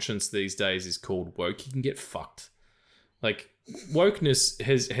social conscience these days is called woke. You can get fucked. Like, wokeness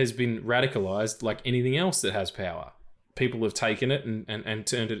has been radicalized like anything else that has power. People have taken it and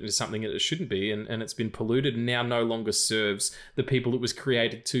turned it into something that it shouldn't be, and it's been polluted and now no longer serves the people it was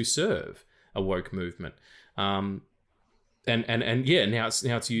created to serve, a woke movement. And yeah, now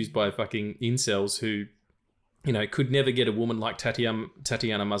it's used by fucking incels who, you know, could never get a woman like Tatiana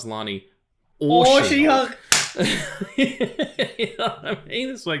Maslany or She-Hulk. You know what I mean?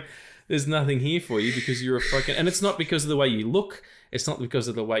 It's like, there's nothing here for you because you're a fucking... And it's not because of the way you look. It's not because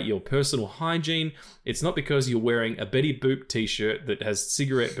of the way your personal hygiene. It's not because you're wearing a Betty Boop t-shirt that has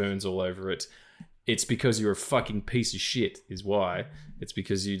cigarette burns all over it. It's because you're a fucking piece of shit is why. It's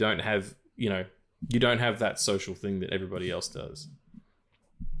because you don't have, that social thing that everybody else does.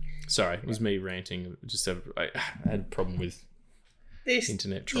 Sorry, it was me ranting. I had a problem with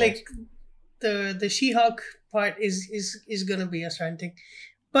internet trolls. Like, the She-Hulk part is gonna be us ranting.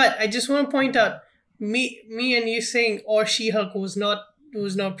 But I just want to point out, me and you saying or She-Hulk was not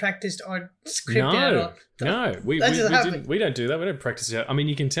practiced or scripted at all. No, we don't do that. We don't practice it. I mean,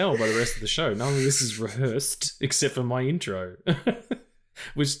 you can tell by the rest of the show. None of this is rehearsed except for my intro,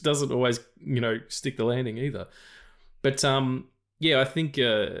 which doesn't always, stick the landing either. But yeah, I think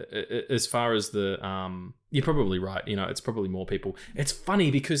as far as you're probably right. It's probably more people. It's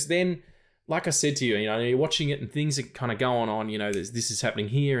funny because then, like I said to you, you're watching it and things are kind of going on, this is happening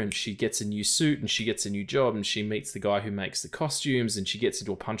here, and she gets a new suit and she gets a new job and she meets the guy who makes the costumes and she gets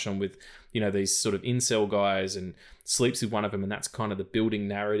into a punch-on with, these sort of incel guys and sleeps with one of them, and that's kind of the building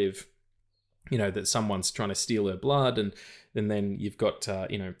narrative, that someone's trying to steal her blood, and then you've got,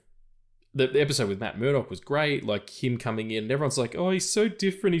 the episode with Matt Murdock was great, like him coming in and everyone's like, oh, he's so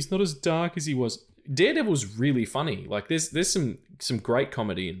different, he's not as dark as he was. Daredevil's really funny. Like there's some great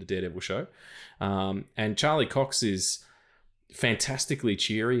comedy in the Daredevil show, and Charlie Cox is fantastically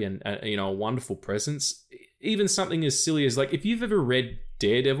cheery and a wonderful presence. Even something as silly as, like, if you've ever read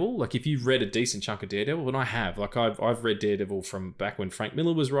Daredevil, like if you've read a decent chunk of Daredevil, and I have, like I've read Daredevil from back when Frank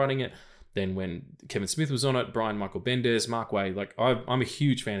Miller was writing it, then when Kevin Smith was on it, Brian Michael Bendis, Mark Waid. Like I'm a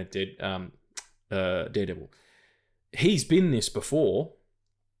huge fan of Daredevil. He's been this before.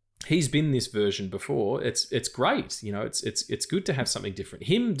 He's been this version before. It's great. It's good to have something different.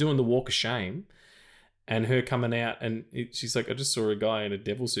 Him doing the Walk of Shame And her coming out and she's like, I just saw a guy in a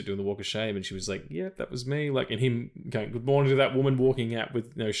devil suit doing the walk of shame. And she was like, yeah, that was me. Like, and him going, good morning to that woman walking out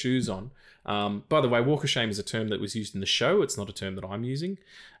with no shoes on. By the way, walk of shame is a term that was used in the show. It's not a term that I'm using.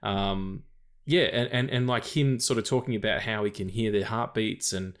 Yeah. And like him sort of talking about how he can hear their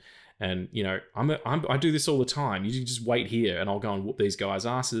heartbeats and you know, I do this all the time. You just wait here and I'll go and whoop these guys'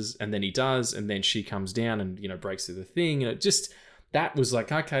 asses. And then he does. And then she comes down and, you know, breaks through the thing. And it just, that was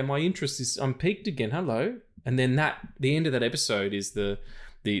like, okay, my interest is, I'm peaked again. Hello. And then the end of that episode is the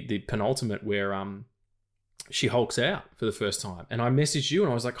penultimate where she hulks out for the first time. And I messaged you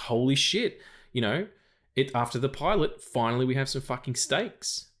and I was like, holy shit, you know, after the pilot, finally we have some fucking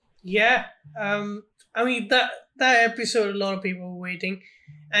stakes. Yeah. I mean, that episode, a lot of people were waiting.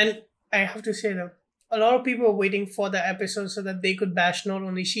 And I have to say though, a lot of people were waiting for that episode so that they could bash not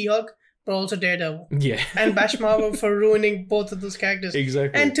only She-Hulk, but also Daredevil. Yeah. And bash Marvel for ruining both of those characters.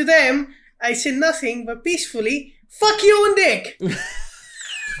 Exactly. And to them, I say nothing but peacefully, fuck your own dick!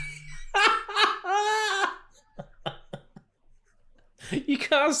 You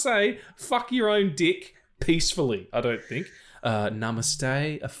can't say, fuck your own dick peacefully, I don't think.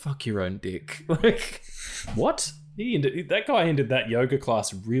 Namaste, fuck your own dick. Like, what? That guy ended that yoga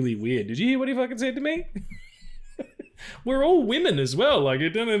class really weird. Did you hear what he fucking said to me? We're all women as well. Like, I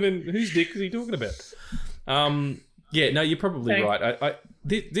don't even whose dick is he talking about? Yeah, no, you're probably right.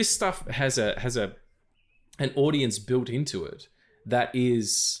 This stuff has an audience built into it that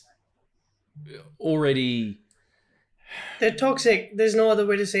is already. They're toxic. There's no other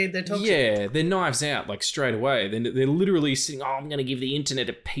way to say it. They're toxic. Yeah, they're knives out like straight away. They're literally sitting. Oh, I'm going to give the internet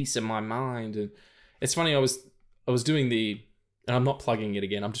a piece of my mind. And it's funny. I was doing and I'm not plugging it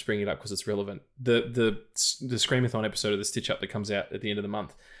again. I'm just bringing it up because it's relevant. The Screamathon episode of the Stitch Up that comes out at the end of the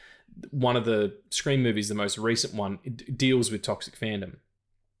month. One of the Scream movies, the most recent one, it deals with toxic fandom,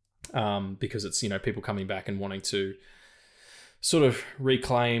 because it's, you know, people coming back and wanting to sort of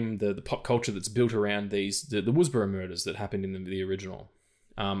reclaim the pop culture that's built around the Woodsboro murders that happened in the original.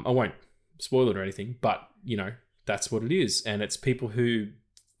 I won't spoil it or anything, but you know, that's what it is, and it's people who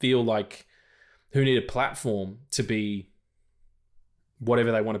feel like who need a platform to be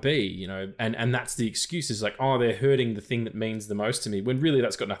whatever they want to be, you know, and that's the excuse is like, oh, they're hurting the thing that means the most to me, when really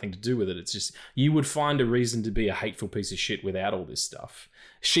that's got nothing to do with it. It's just, you would find a reason to be a hateful piece of shit without all this stuff.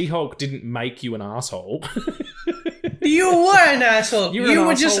 She-Hulk didn't make you an asshole. You were an asshole. You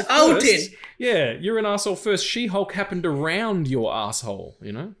were just outed. Yeah, you're an asshole first. She-Hulk happened around your asshole,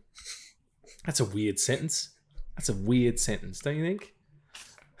 you know? That's a weird sentence. Don't you think?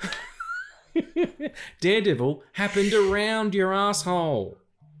 Daredevil happened around your asshole.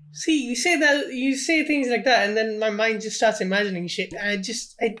 See, you say things like that, and then my mind just starts imagining shit. And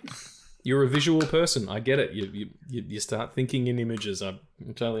You're a visual person. I get it. You start thinking in images. I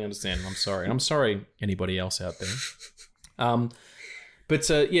totally understand. I'm sorry, anybody else out there.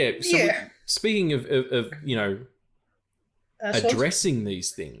 Speaking of you know, addressing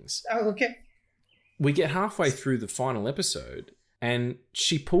these things. Oh, okay. We get halfway through the final episode. And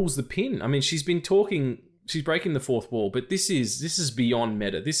she pulls the pin. I mean, she's been talking. She's breaking the fourth wall. But this is beyond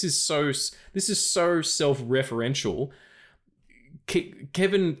meta. This is so self-referential.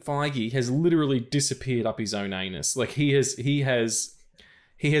 Kevin Feige has literally disappeared up his own anus. Like he has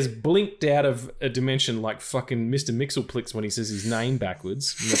blinked out of a dimension like fucking Mr. Mixelplix when he says his name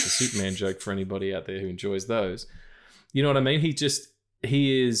backwards. That's a Superman joke for anybody out there who enjoys those. You know what I mean? He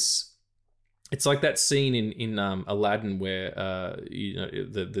is. It's like that scene in Aladdin where you know,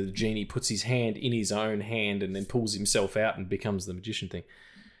 the genie puts his hand in his own hand and then pulls himself out and becomes the magician thing.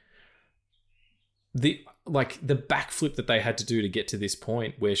 The backflip that they had to do to get to this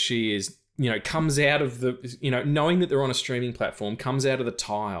point where she is, you know, comes out of the, you know, knowing that they're on a streaming platform, comes out of the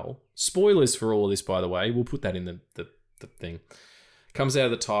tile. Spoilers for all of this, by the way. We'll put that in the thing. Comes out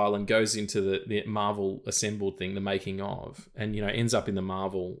of the tile and goes into the Marvel assembled thing, the making of, and, you know, ends up in the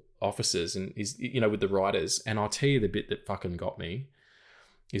Marvel offices and is, you know, with the writers. And I'll tell you the bit that fucking got me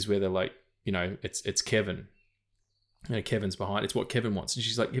is where they're like, you know, it's Kevin. You know, Kevin's behind. It's what Kevin wants. And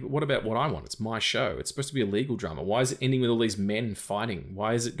she's like, yeah, but what about what I want? It's my show. It's supposed to be a legal drama. Why is it ending with all these men fighting?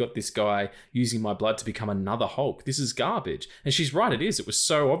 Why has it got this guy using my blood to become another Hulk? This is garbage. And she's right, it is. It was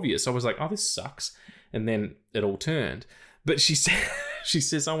so obvious. I was like, oh, this sucks. And then it all turned. But she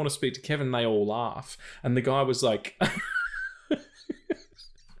says, I want to speak to Kevin. They all laugh. And the guy was like,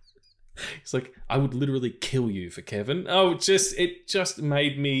 he's like, I would literally kill you for Kevin. Oh, it just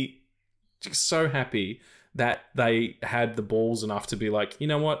made me so happy that they had the balls enough to be like, you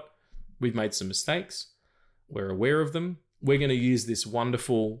know what? We've made some mistakes. We're aware of them. We're going to use this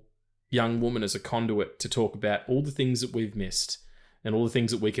wonderful young woman as a conduit to talk about all the things that we've missed and all the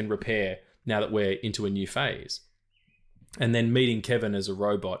things that we can repair now that we're into a new phase. And then meeting Kevin as a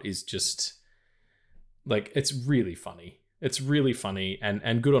robot is just like, it's really funny. It's really funny,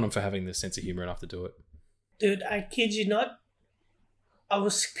 and good on him for having the sense of humor enough to do it. Dude, I kid you not. I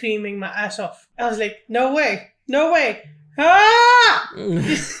was screaming my ass off. I was like, no way, no way. Ah!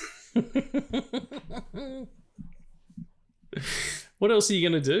 What else are you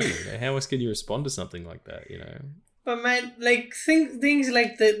going to do? How else can you respond to something like that, you know? But man, like things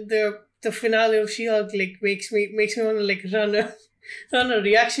like the finale of She-Hulk like makes me want to like run a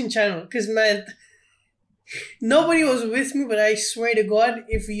reaction channel, because man, nobody was with me, but I swear to God,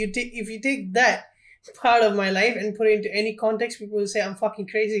 if you take that part of my life and put it into any context, people will say I'm fucking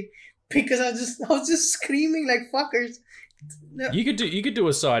crazy, because I was just screaming like fuckers. No. You could do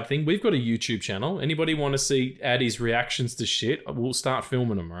a side thing. We've got a YouTube channel. Anybody want to see Addie's reactions to shit? We'll start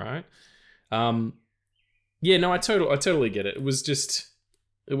filming them, all right? Yeah, no, I totally get it. It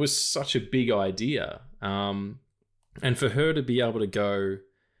was such a big idea. And for her to be able to go,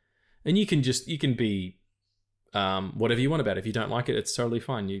 and you can be whatever you want about it. If you don't like it, it's totally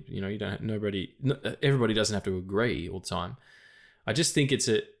fine. Everybody doesn't have to agree all the time. I just think it's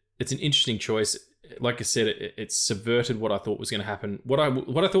an interesting choice. Like I said, it subverted what I thought was going to happen. What I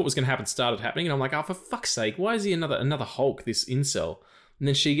thought was going to happen started happening, and I'm like, oh, for fuck's sake, why is he another Hulk, this incel? And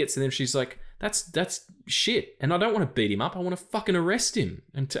then she gets in there and she's like, that's shit, and I don't want to beat him up. I want to fucking arrest him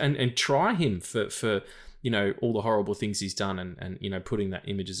and try him for all the horrible things he's done, and putting that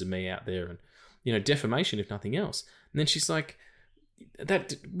images of me out there, and defamation if nothing else. And then she's like,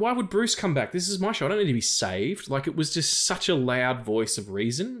 why would Bruce come back? This is my show. I don't need to be saved. Like, it was just such a loud voice of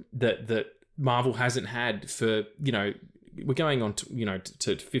reason that Marvel hasn't had for, we're going on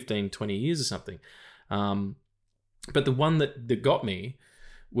to 15, 20 years or something. But the one that got me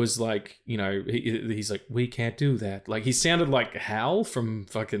was like, he's like, we can't do that. Like, he sounded like Hal from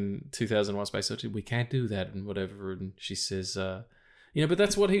fucking 2001 Space Odyssey. We can't do that and whatever. And she says, but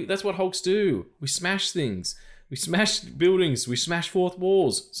that's what Hulks do. We smash things. We smash buildings. We smash fourth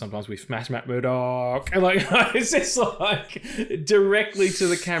walls. Sometimes we smash Matt Murdock. And like, it's just like directly to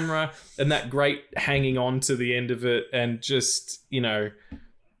the camera, and that great hanging on to the end of it, and just,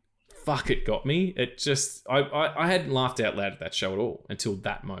 fuck, it got me. It just, I hadn't laughed out loud at that show at all until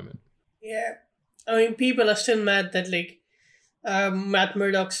that moment. Yeah. I mean, people are still mad that like Matt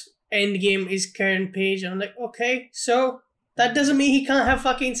Murdock's endgame is Karen Page. I'm like, okay, so that doesn't mean he can't have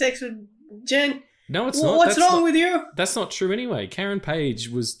fucking sex with Jen. No, it's not. What's wrong with you? That's not true anyway. Karen Page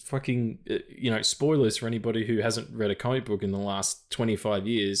was fucking, spoilers for anybody who hasn't read a comic book in the last 25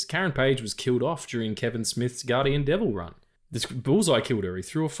 years. Karen Page was killed off during Kevin Smith's Guardian Devil run. This Bullseye killed her. He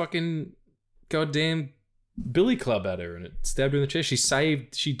threw a fucking goddamn billy club at her and it stabbed her in the chest.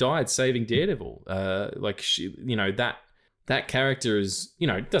 She died saving Daredevil. That character is,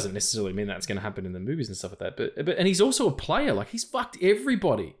 it doesn't necessarily mean that's going to happen in the movies and stuff like that. But and he's also a player. Like, he's fucked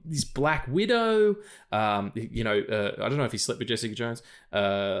everybody. He's Black Widow. I don't know if he slept with Jessica Jones.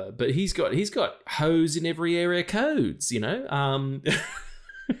 But he's got hoes in every area codes.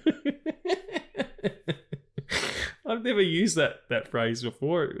 I've never used that phrase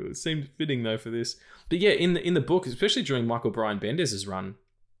before. It seemed fitting though for this. But yeah, in the book, especially during Michael Brian Bendis' run,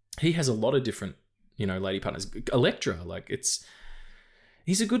 he has a lot of different lady partners. Elektra,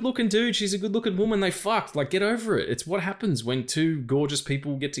 he's a good looking dude. She's a good looking woman. They fucked. Like, get over it. It's what happens when two gorgeous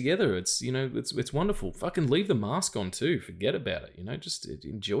people get together. It's, it's wonderful. Fucking leave the mask on too. Forget about it. Just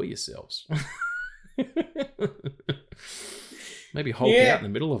enjoy yourselves. Maybe Hulk out in the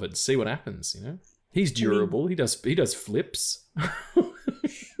middle of it and see what happens. He's durable. He does flips.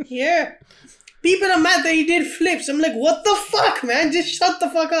 Yeah. People are mad that he did flips. I'm like, what the fuck, man? Just shut the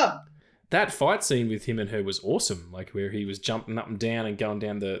fuck up. That fight scene with him and her was awesome. Like, where he was jumping up and down and going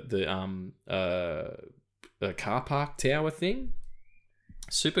down the car park tower thing.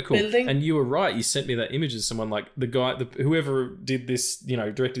 Super cool. Building. And you were right. You sent me that image of someone like whoever did this,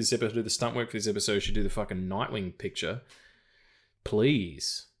 directed this episode, did the stunt work for this episode, should do the fucking Nightwing picture.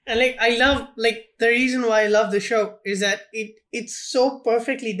 Please. And I love, the reason why I love the show is that it's so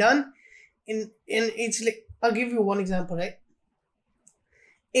perfectly done. And it's like, I'll give you one example, right?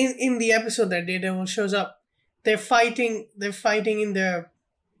 In the episode that Daredevil shows up, they're fighting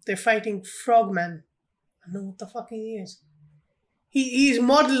Frogman. I don't know what the fuck he is. He's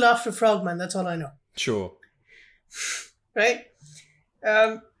modeled after Frogman, that's all I know. Sure. Right?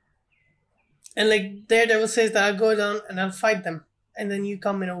 And Daredevil says that I'll go down and I'll fight them. And then you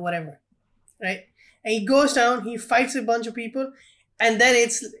come in or whatever. Right? And he goes down, he fights a bunch of people, and then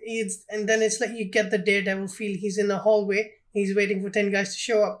it's like you get the Daredevil feel. He's in the hallway. He's waiting for 10 guys to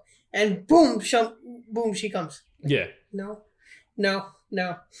show up. And boom, she comes. Yeah. No.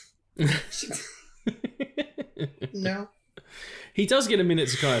 No. He does get a minute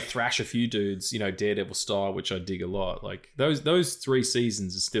to kind of thrash a few dudes, you know, Daredevil style, which I dig a lot. Like those 3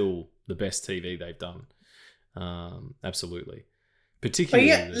 seasons are still the best TV they've done. Absolutely.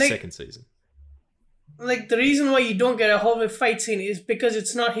 Particularly the second season. Like, the reason why you don't get a Hobbit fight scene is because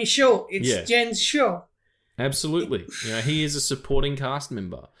it's not his show. It's Jen's show. Absolutely. You know, he is a supporting cast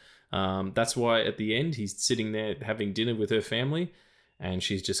member. That's why at the end he's sitting there having dinner with her family and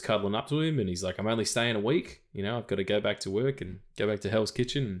she's just cuddling up to him and he's like, I'm only staying a week. You know, I've got to go back to work and go back to Hell's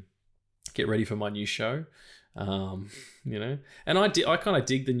Kitchen and get ready for my new show. You know, and I kind of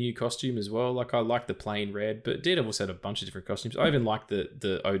dig the new costume as well. Like, I like the plain red, but Daredevil's had a bunch of different costumes. I even like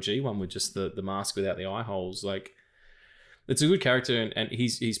the OG one with just the mask without the eye holes. Like, it's a good character and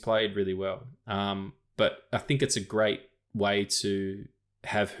he's played really well. But I think it's a great way to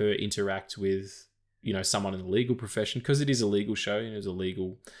have her interact with, you know, someone in the legal profession, because it is a legal show, you know, it's a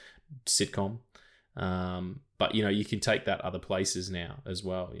legal sitcom. But you know, you can take that other places now as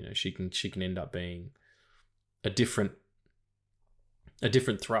well. You know, she can end up being a different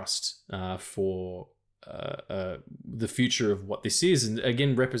thrust for the future of what this is. And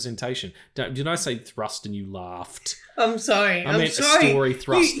again, representation. Did I say thrust and you laughed? I'm sorry. I meant sorry. A story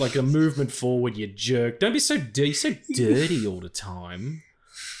thrust, like a movement forward, you jerk. Don't be so dirty, so dirty all the time.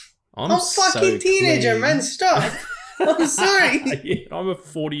 I'm a fucking teenager, clean. man. Stop. I'm sorry. Yeah, I'm a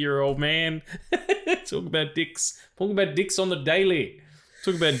 40-year-old man. Talk about dicks. Talking about dicks on the daily.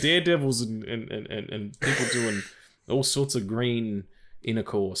 Talk about daredevils and people doing all sorts of green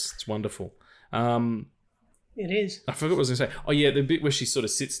intercourse. It's wonderful. It is. I forgot what I was going to say. Oh yeah, the bit where she sort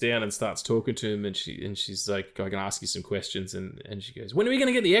of sits down and starts talking to him, and she's like, "I can ask you some questions," and she goes, "When are we going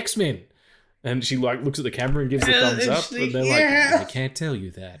to get the X-Men?" And she like looks at the camera and gives the thumbs up, and they're like, "I can't tell you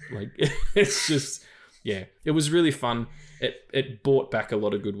that." Like, it's just, yeah, it was really fun. It brought back a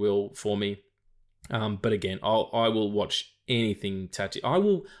lot of goodwill for me. But again, I will watch anything I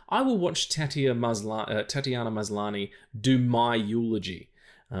will watch Tatiana Maslany do my eulogy.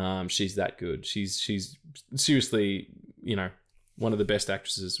 She's that good. She's seriously, you know, one of the best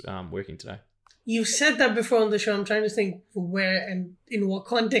actresses working today. You've said that before on the show. I'm trying to think where and in what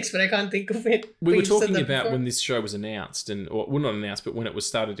context, but I can't think of it. We were talking about when this show was announced, not announced, but when it was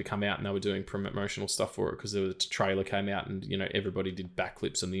started to come out, and they were doing promotional stuff for it, because the trailer came out, and you know, everybody did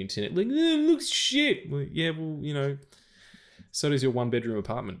backflips on the internet, like, it looks shit. Well, yeah, well, you know, so does your 1-bedroom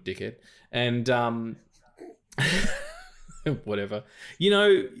apartment, dickhead. And whatever. You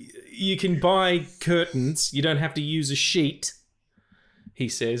know, you can buy curtains. You don't have to use a sheet, he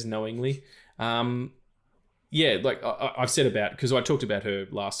says knowingly. Yeah, like I've said about, because I talked about her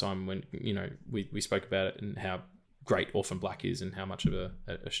last time when, you know, we spoke about it and how great Orphan Black is and how much of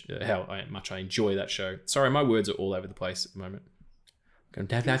how much I enjoy that show. Sorry, my words are all over the place at the moment.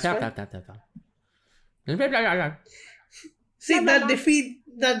 See, that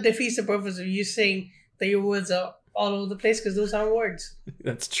defeats the purpose of you saying that your words are all over the place, because those aren't words.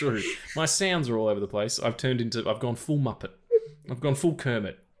 That's true. My sounds are all over the place. I've gone full Muppet. I've gone full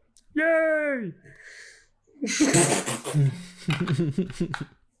Kermit. Yay!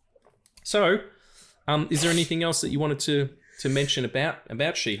 So, is there anything else that you wanted to mention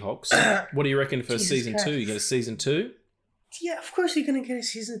about She-Hulks? What do you reckon for season 2? You get a season 2? Yeah, of course you're gonna get a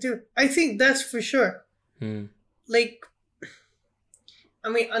season 2. I think that's for sure. Like, I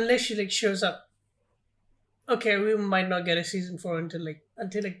mean, unless she like shows up. Okay, we might not get a season 4 until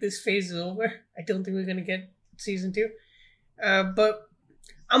this phase is over. I don't think we're gonna get season 2. But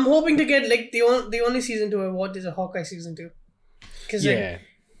I'm hoping to get like the only season 2 I want is a Hawkeye season 2. Because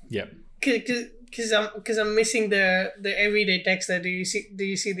I'm missing the everyday text that do you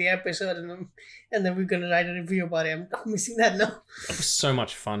see the episode and then we're gonna write a review about it. I'm missing that now. That was so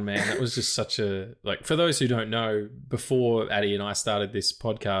much fun, man. That was just such a, like, for those who don't know, before Addie and I started this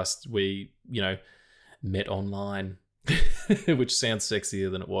podcast, we, you know, met online, which sounds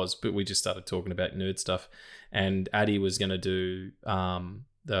sexier than it was, but we just started talking about nerd stuff, and Addie was going to do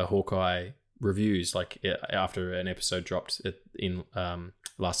the Hawkeye reviews like after an episode dropped in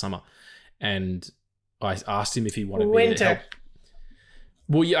last summer, and I asked him if he wanted me to help.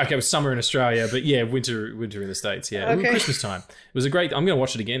 Well, yeah, okay, it was summer in Australia, but yeah, winter in the States, yeah. Okay. Christmas time. It was a great, I'm going to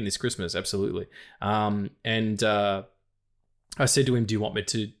watch it again this Christmas, absolutely. And I said to him, do you want me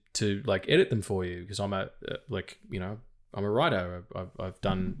to like edit them for you? Because I'm I'm a writer. I've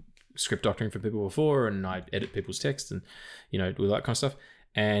done script doctoring for people before, and I edit people's texts and, you know, do that kind of stuff.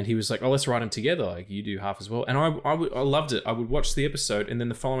 And he was like, oh, let's write them together. Like, you do half as well. And I loved it. I would watch the episode, and then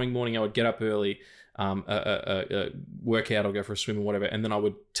the following morning I would get up early, work out or go for a swim or whatever. And then I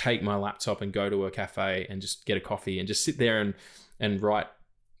would take my laptop and go to a cafe and just get a coffee and just sit there and write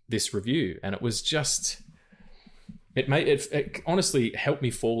this review, and it was just it honestly helped me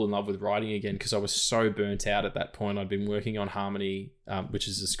fall in love with writing again, because I was so burnt out at that point. I'd been working on Harmony, which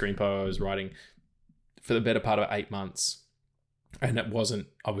is a screenplay I was writing for the better part of 8 months, and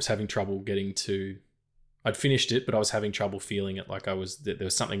I was having trouble getting to. I'd finished it, but I was having trouble feeling it, like there was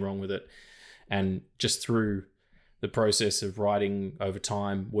something wrong with it, and just through the process of writing over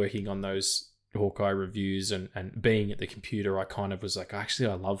time, working on those Hawkeye reviews and being at the computer, I kind of was like, actually,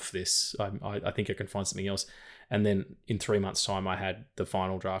 I love this. I think I can find something else. And then in 3 months' time, I had the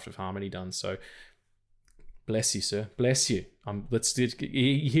final draft of Harmony done. So bless you, sir. Bless you.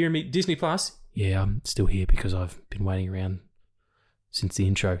 You hear me? Disney Plus? Yeah, I'm still here because I've been waiting around since the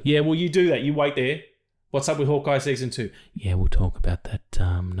intro. Yeah, well, you do that. You wait there. What's up with Hawkeye season 2? Yeah, we'll talk about that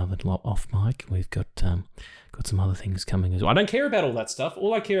another lot off mic. We've got some other things coming as well. I don't care about all that stuff.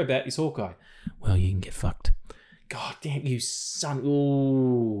 All I care about is Hawkeye. Well, you can get fucked. God damn you, son.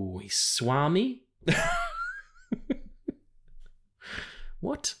 Ooh, he's swami.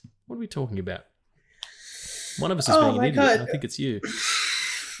 What? What are we talking about? One of us is being an idiot. God. I think it's you.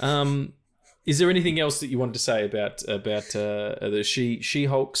 Is there anything else that you wanted to say about the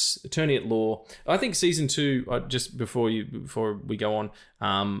She-Hulk's attorney at law? I think season 2. Just before we go on,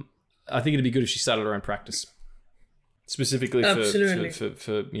 I think it'd be good if she started her own practice, specifically for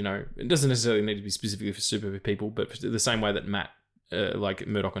it doesn't necessarily need to be specifically for super people, but the same way that Matt, like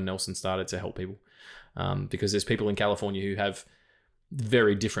Murdoch and Nelson, started to help people, because there's people in California who have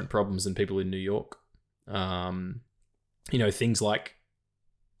very different problems than people in New York. Things like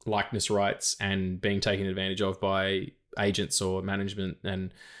likeness rights and being taken advantage of by agents or management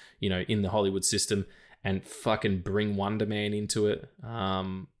and, in the Hollywood system, and fucking bring Wonder Man into it.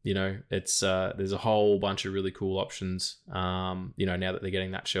 It's there's a whole bunch of really cool options, now that they're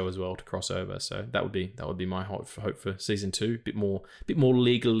getting that show as well to cross over. So that would be my hope for season 2. Bit more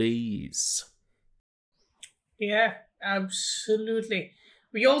legalese. Yeah, absolutely.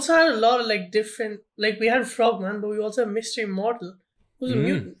 We also had a lot of different, we had Frogman, but we also had Mr. Immortal, who's a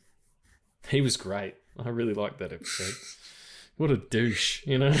mutant. He was great. I really liked that episode. What a douche,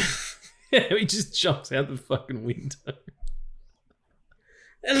 he just jumps out the fucking window.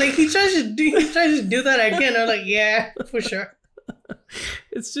 And he tries to do that again. I'm like, yeah, for sure.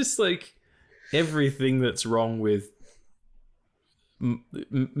 It's just everything that's wrong with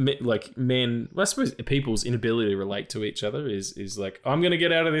men, I suppose people's inability to relate to each other is I'm gonna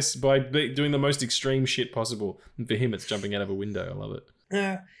get out of this by doing the most extreme shit possible. And for him, it's jumping out of a window. I love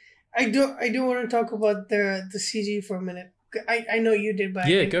it. I do want to talk about the CG for a minute. I know you did, but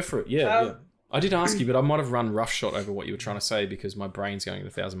go for it. Yeah. I did ask you, but I might have run roughshod over what you were trying to say because my brain's going at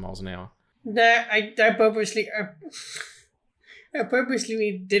 1,000 miles an hour. I purposely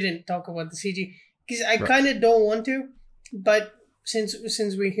didn't talk about the CG because I kind of don't want to, but since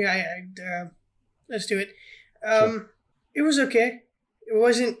we're here, let's do it. Sure. It was okay. It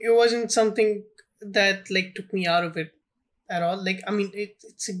wasn't something that took me out of it at all.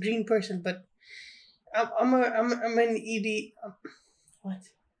 It's a green person, but I'm an ED. What?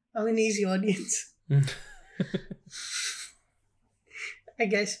 I'm an easy audience. I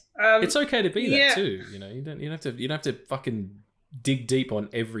guess. It's okay to be that too. You don't have to fucking dig deep on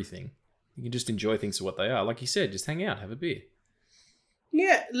everything. You can just enjoy things for what they are. Like you said, just hang out, have a beer.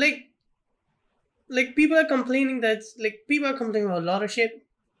 Yeah, people are complaining about a lot of shit,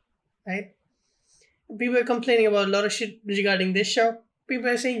 right? People are complaining about a lot of shit regarding this show. People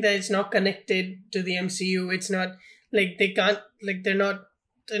are saying that it's not connected to the MCU. It's not they can't they're not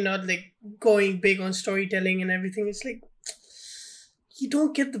going big on storytelling and everything. It's you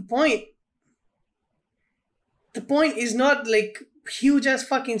don't get the point. The point is not huge ass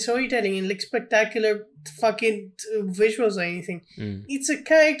fucking storytelling and spectacular fucking visuals or anything. It's a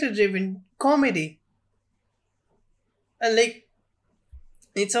character driven comedy. And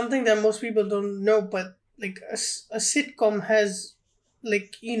it's something that most people don't know, but a sitcom has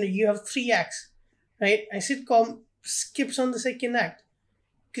you have 3 acts, right? A sitcom skips on the second act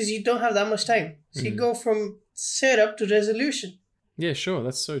because you don't have that much time. So you go from setup to resolution. Yeah, sure,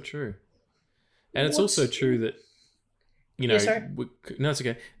 that's so true. And it's also true that no, it's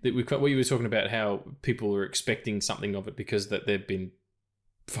okay. That what you were talking about, how people are expecting something of it because that they've been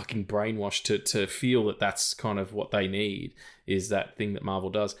fucking brainwashed to feel that that's kind of what they need, is that thing that Marvel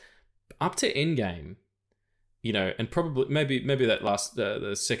does. Up to Endgame, and probably maybe that last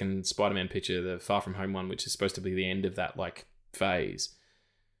the second Spider-Man picture, the Far From Home one, which is supposed to be the end of that phase.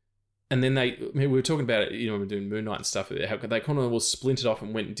 And then we were talking about it, we were doing Moon Knight and stuff, how they kind of all splintered off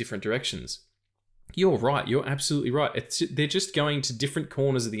and went in different directions. You're right. You're absolutely right. They're just going to different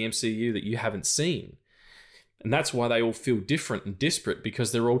corners of the MCU that you haven't seen. And that's why they all feel different and disparate,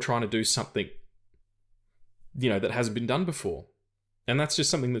 because they're all trying to do something, that hasn't been done before. And that's just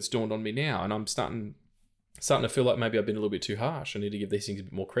something that's dawned on me now. And I'm starting to feel like maybe I've been a little bit too harsh. I need to give these things a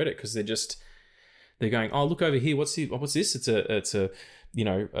bit more credit, because they're going, oh, look over here. What's this? It's a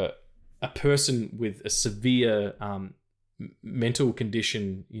person with a severe mental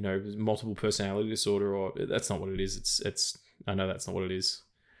condition, multiple personality disorder, or that's not what it is. I know that's not what it is.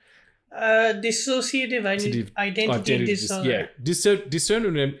 Dissociative identity disorder. Yeah,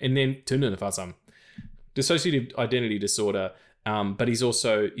 dissociative identity disorder. But he's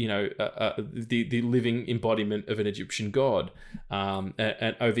also, the living embodiment of an Egyptian god.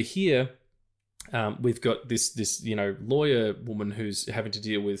 And over here, we've got this lawyer woman who's having to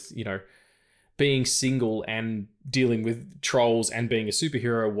deal with, being single and dealing with trolls and being a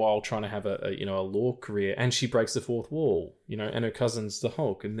superhero while trying to have a law career. And she breaks the fourth wall, and her cousin's the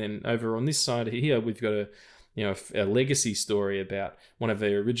Hulk. And then over on this side here, we've got a legacy story about one of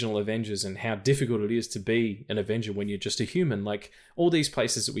the original Avengers and how difficult it is to be an Avenger when you're just a human. Like all these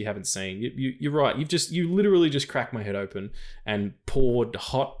places that we haven't seen. You're right. You literally just cracked my head open and poured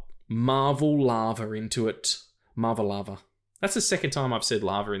hot Marvel lava into it. Marvel lava. That's the second time I've said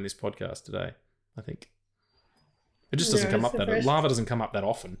lava in this podcast today, I think. It just doesn't come up lava doesn't come up that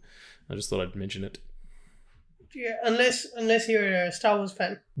often. I just thought I'd mention it. Yeah, unless you're a Star Wars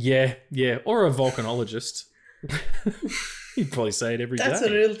fan. Yeah, or a volcanologist. You'd probably say it every day. That's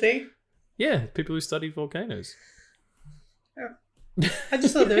a real thing. Yeah, people who study volcanoes. Yeah. I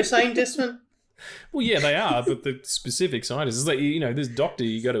just thought they were scientists, man. Well, yeah, they are, but the specific scientists. It's like, this doctor,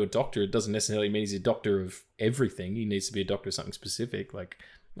 you go to a doctor, it doesn't necessarily mean he's a doctor of everything. He needs to be a doctor of something specific, like,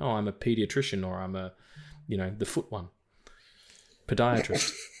 oh, I'm a pediatrician, or I'm a, the foot one.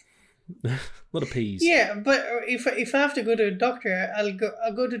 Podiatrist. A lot of P's. Yeah, but if I have to go to a doctor,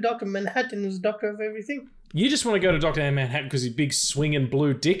 I'll go to Dr. Manhattan, who's doctor of everything. You just want to go to Dr. Manhattan because he's big swinging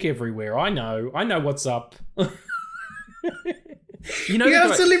blue dick everywhere. I know what's up. You're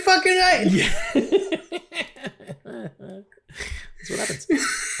absolutely fucking right. Yeah. That's what happens.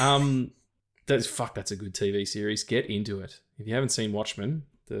 That's a good TV series. Get into it. If you haven't seen Watchmen,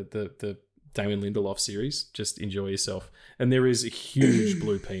 the Damon Lindelof series, just enjoy yourself. And there is a huge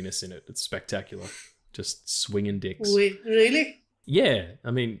blue penis in it. It's spectacular. Just swinging dicks. Wait, really? Yeah.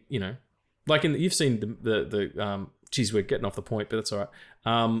 I mean, like you've seen the geez, we're getting off the point, but that's all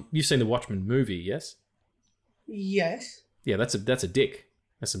right. You've seen the Watchmen movie, yes? Yes. Yeah, that's a dick.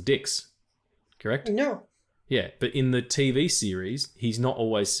 That's some dicks. Correct? No. Yeah, but in the TV series, he's not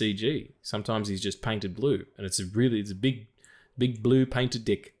always CG. Sometimes he's just painted blue, and it's a big blue painted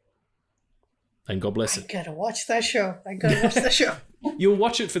dick. And God bless it. I gotta watch that show. You'll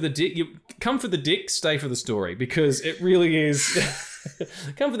watch it for the dick. You come for the dick, stay for the story, because it really is.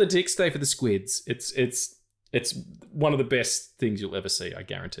 Come for the dick, stay for the squids. It's one of the best things you'll ever see. I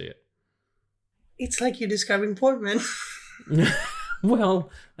guarantee it. It's like you're describing Portman. Well,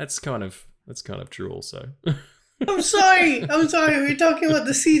 that's kind of true also. I'm sorry. We're talking about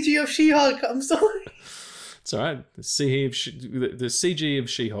the CG of She-Hulk. I'm sorry. It's all right. The CG of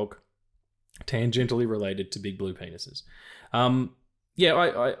She-Hulk, tangentially related to big blue penises.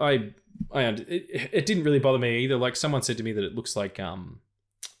 Yeah, it didn't really bother me either. Like someone said to me that it looks like it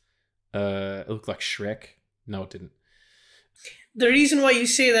looked like Shrek. No, it didn't. The reason why you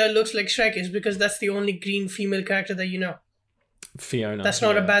say that it looks like Shrek is because that's the only green female character that you know. Fiona. That's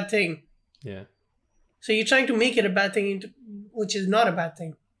not a bad thing. Yeah. So you're trying to make it a bad thing, which is not a bad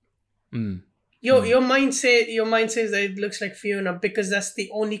thing. Mm. Your mind says that it looks like Fiona because that's the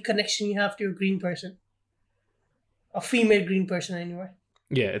only connection you have to a green person. A female green person, anyway.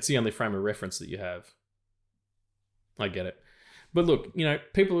 Yeah, it's the only frame of reference that you have. I get it. But look,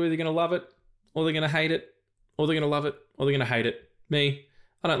 people are either going to love it, or they're going to hate it, or they're going to love it, or they're going to hate it. Me,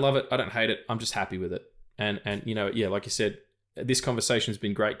 I don't love it, I don't hate it, I'm just happy with it. And yeah, like you said, this conversation's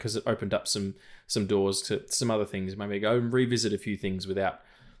been great because it opened up some doors to some other things. Maybe go and revisit a few things without,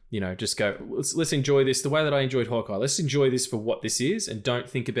 just go, let's enjoy this the way that I enjoyed Hawkeye. Let's enjoy this for what this is and don't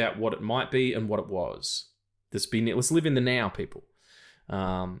think about what it might be and what it was. Let's live in the now, people.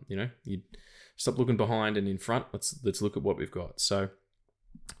 You stop looking behind and in front. Let's look at what we've got. So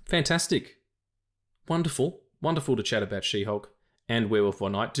fantastic. Wonderful to chat about She-Hulk and Werewolf by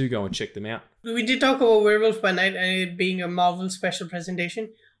Night. Do go and check them out. We did talk about Werewolf by Night and it being a Marvel special presentation.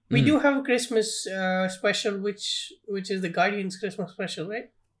 We do have a Christmas special, which is the Guardians Christmas special,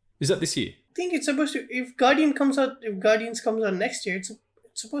 right? Is that this year? I think it's supposed to. If Guardians comes out next year, it's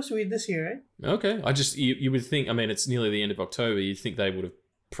supposed to be this year, right? Okay. You would think. I mean, it's nearly the end of October. You'd think they would have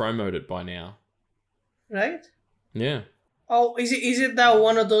promoted it by now, right? Yeah. Oh, is it that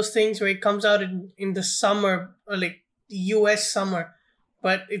one of those things where it comes out in the summer, or like US summer,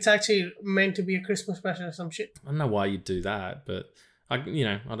 but it's actually meant to be a Christmas special or some shit? I don't know why you'd do that, but I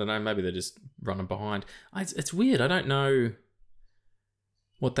don't know. Maybe they're just running behind. It's weird. I don't know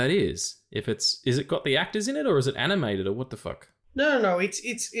what that is. Is it got the actors in it, or is it animated, or what the fuck? No.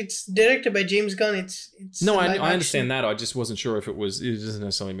 It's directed by James Gunn. It's no, I live understand that. I just wasn't sure if it was. It doesn't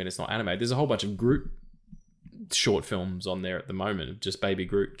necessarily mean it's not animated. There's a whole bunch of Groot short films on there at the moment of just Baby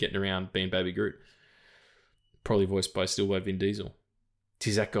Groot getting around being Baby Groot. Probably voiced by still by Vin Diesel.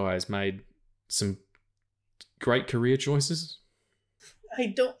 Geez, that guy has made some great career choices. I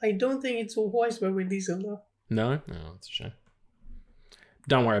don't think it's voiced by Vin Diesel though. No, that's a shame.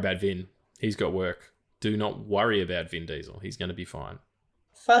 Don't worry about Vin. He's got work. Do not worry about Vin Diesel. He's going to be fine.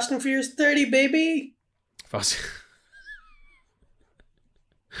 Fast and Furious 30, baby.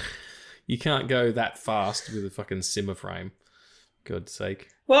 You can't go that fast with a fucking simmer frame. God's sake.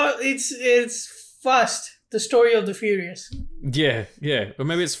 Well, it's Fast, the story of the Furious. Yeah. Or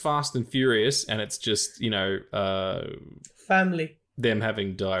maybe it's Fast and Furious and it's just, family. Them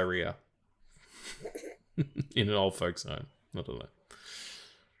having diarrhea in an old folks' home. I don't know.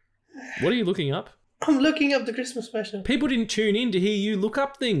 What are you looking up? I'm looking up the Christmas special. People didn't tune in to hear you look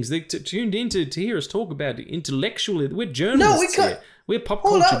up things. They tuned in to hear us talk about it intellectually. We're journalists here. We're pop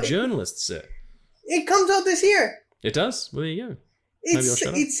culture journalists, sir. It comes out this year. It does? Well, there you go. Maybe I'll shut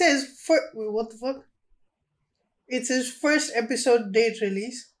up. It says... what the fuck? It says first episode date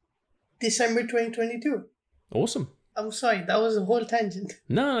release, December 2022. Awesome. I'm sorry, that was a whole tangent.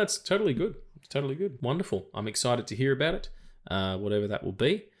 No, that's totally good. It's totally good. Wonderful. I'm excited to hear about it, whatever that will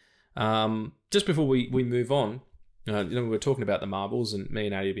be. Just before we move on, we were talking about the Marvels, and me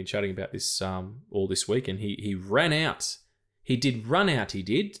and Addie have been chatting about this all this week, and he ran out. He did run out,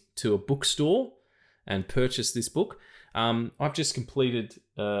 to a bookstore and purchase this book. I've just completed...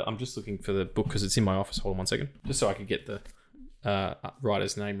 I'm just looking for the book because it's in my office. Hold on 1 second. Just so I could get the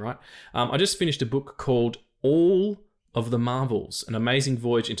writer's name right. I just finished a book called All of the Marvels, An Amazing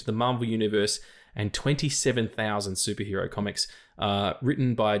Voyage into the Marvel Universe and 27,000 Superhero Comics,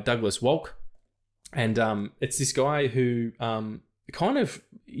 written by Douglas Wolk. And it's this guy who kind of,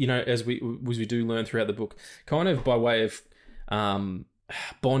 as we do learn throughout the book, kind of by way of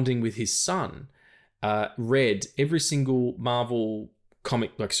bonding with his son, read every single Marvel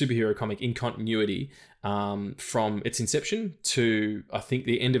comic, like superhero comic, in continuity from its inception to, I think,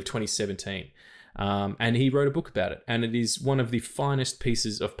 the end of 2017. And he wrote a book about it, and it is one of the finest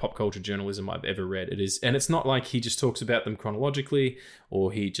pieces of pop culture journalism I've ever read. It is, and it's not like he just talks about them chronologically,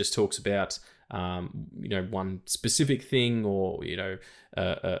 or he just talks about one specific thing, or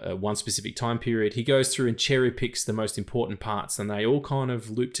one specific time period. He goes through and cherry picks the most important parts, and they all kind of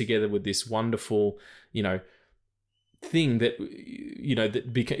loop together with this wonderful, thing that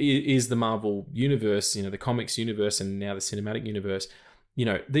is the Marvel universe, the comics universe, and now the cinematic universe.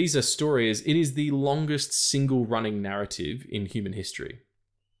 These are stories. It is the longest single running narrative in human history.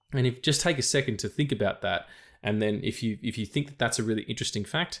 And if just take a second to think about that, and then if you think that that's a really interesting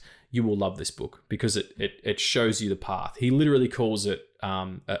fact, you will love this book because it shows you the path. He literally calls it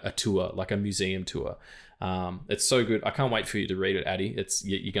a tour, like a museum tour. It's so good. I can't wait for you to read it, Addie.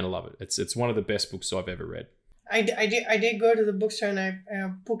 You're gonna love it. It's one of the best books I've ever read. I did go to the bookstore and I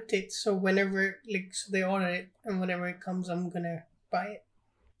booked it. So whenever they order it, and whenever it comes, I'm gonna buy it.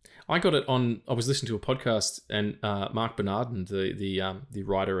 I got it on. I was listening to a podcast, and Mark Bernardin, the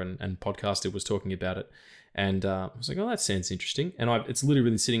writer and podcaster, was talking about it, and I was like, "Oh, that sounds interesting." And it's literally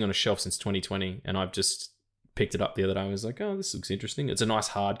been sitting on a shelf since 2020, and I've just picked it up the other day. I was like, "Oh, this looks interesting." It's a nice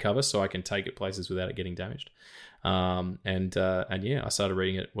hardcover, so I can take it places without it getting damaged. And yeah, I started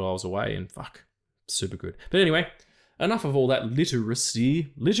reading it while I was away, and fuck, super good. But anyway, enough of all that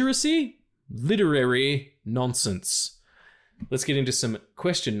literary nonsense. Let's get into some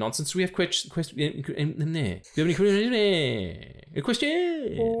question nonsense. We have question in there. Do you have any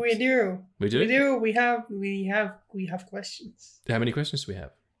questions? We do. We do? We do. We have questions. How many questions do we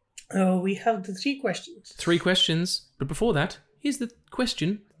have? We have the 3 questions. 3 questions. But before that, here's the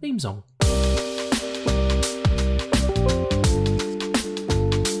question theme song.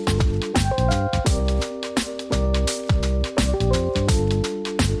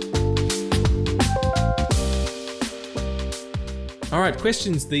 All right,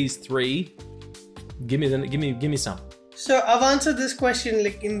 questions. These 3. Give me some. So I've answered this question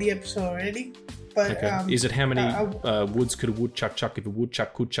in the episode already, but okay. Is it how many woods could a woodchuck chuck if a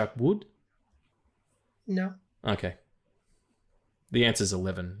woodchuck could chuck wood? No. Okay. The answer's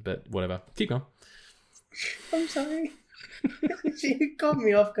 11, but whatever. Keep going. I'm sorry. You caught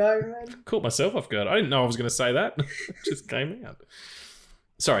me off guard, man. Caught myself off guard. I didn't know I was going to say that. It just came out.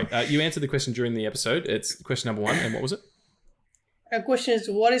 Sorry, you answered the question during the episode. It's question number 1, and what was it? A question is,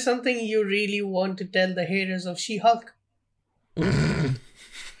 what is something you really want to tell the haters of She-Hulk?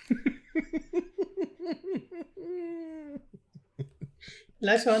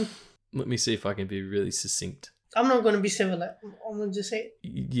 Last one. Let me see if I can be really succinct. I'm not going to be civil. I'm going to just say it.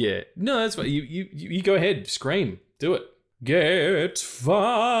 Yeah. No, that's fine. You go ahead. Scream. Do it. Get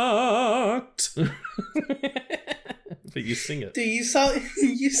fucked. But you sing it. Dude, you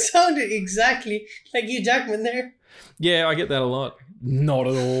sounded exactly like Hugh Jackman there. Yeah, I get that a lot. Not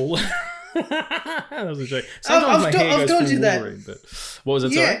at all. That was a joke. Sometimes my hair I've goes told full you that. Wolverine, but what was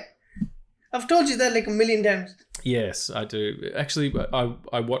it? Yeah. Sorry? I've told you that like a million times. Yes, I do. Actually,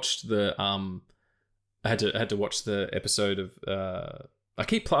 I watched the I had to watch the episode of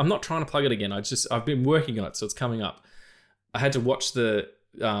I'm not trying to plug it again. I've been working on it, so it's coming up. I had to watch the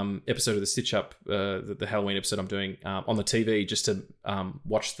episode of the Stitch Up, the Halloween episode I'm doing on the TV, just to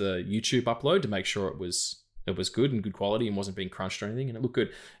watch the YouTube upload to make sure it was good and good quality and wasn't being crunched or anything, and it looked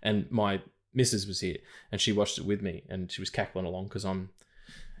good. And my missus was here, and she watched it with me, and she was cackling along because I'm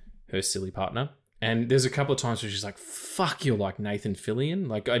her silly partner. And there's a couple of times where she's like, "Fuck, you're like Nathan Fillion."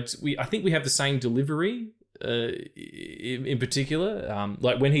 Like I think we have the same delivery in particular.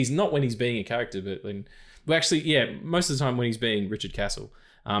 Like when he's being a character, but when most of the time when he's being Richard Castle.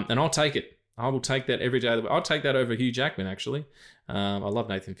 And I'll take it. I will take that every day of the week. I'll take that over Hugh Jackman, actually. I love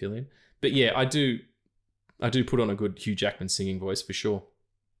Nathan Fillion. But yeah, I do put on a good Hugh Jackman singing voice for sure.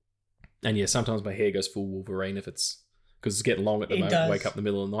 And yeah, sometimes my hair goes full Wolverine if it's because it's getting long at the moment. Does. Wake up in the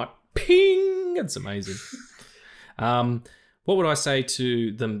middle of the night. Ping! It's amazing. What would I say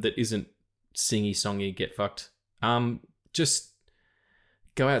to them that isn't singy songy, get fucked? Just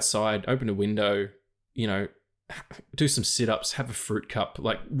go outside, open a window, do some sit-ups, have a fruit cup.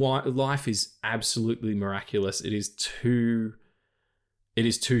 Like, life is absolutely miraculous. It is too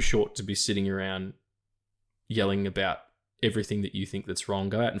short to be sitting around yelling about everything that you think that's wrong.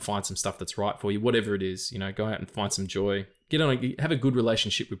 Go out and find some stuff that's right for you, whatever it is. Go out and find some joy. Have a good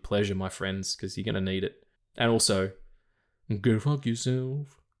relationship with pleasure, my friends, because you're going to need it. And also, go fuck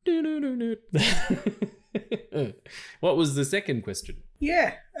yourself. What was the second question?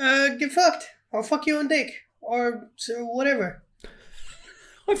 Yeah, get fucked. Or fuck your own dick. Or whatever.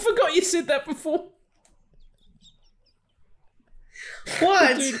 I forgot you said that before.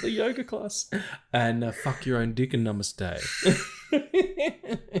 What? Dude, at the yoga class. And fuck your own dick and namaste.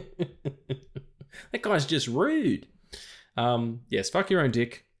 That guy's just rude. Yes, fuck your own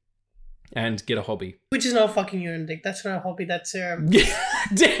dick and get a hobby. Which is not fucking your own dick. That's not a hobby. That's Damn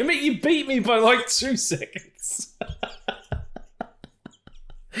it, you beat me by like 2 seconds.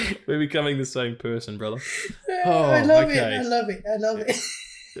 We're becoming the same person, brother. Oh, I love okay. it. I love it. I love it.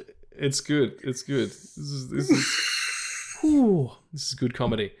 It's good. It's good. This is good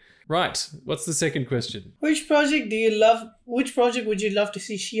comedy. Right. What's the second question? Which project do you love? Which project would you love to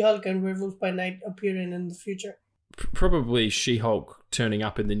see She-Hulk and Werewolf by Night appear in the future? Probably She-Hulk turning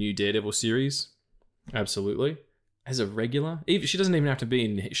up in the new Daredevil series. Absolutely. As a regular. She doesn't even have to be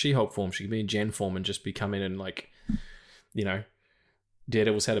in She-Hulk form. She can be in Jen form and just be coming in like,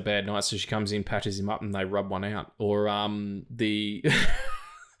 Daredevil's had a bad night, so she comes in, patches him up, and they rub one out. Or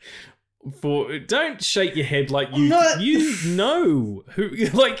don't shake your head like you know who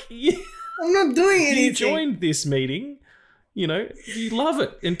I'm not doing anything. You joined this meeting, you love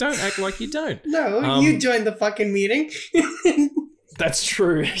it, and don't act like you don't. No, you joined the fucking meeting. That's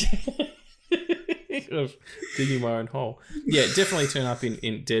true. Of digging my own hole. Yeah, definitely turn up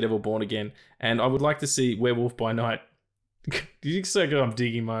in Daredevil Born Again, and I would like to see Werewolf by Night. Did you say I'm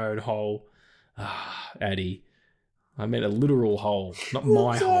digging my own hole? Addie. I meant a literal hole, not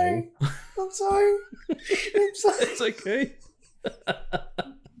my hole. I'm sorry. It's okay.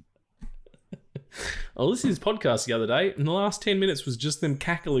 I listened to this podcast the other day, and the last 10 minutes was just them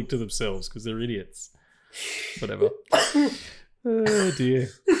cackling to themselves because they're idiots. Whatever. Oh, dear.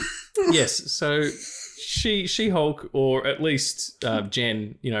 Yes, so She-Hulk, or at least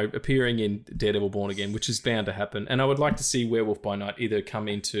Jen, appearing in Daredevil Born Again, which is bound to happen. And I would like to see Werewolf by Night either come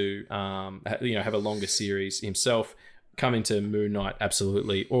into, have a longer series himself, come into Moon Knight,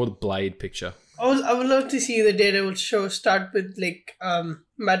 absolutely, or the Blade picture. I would love to see the Daredevil show start with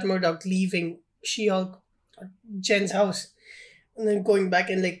Matt Murdock leaving She-Hulk, Jen's house, and then going back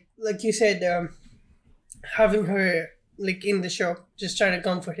and like you said, having her in the show, just trying to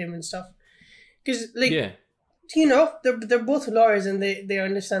comfort him and stuff. Because they're both lawyers and they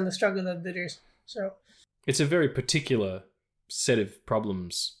understand the struggle that there is. So it's a very particular set of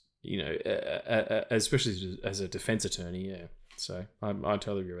problems especially as a defense attorney, yeah. So I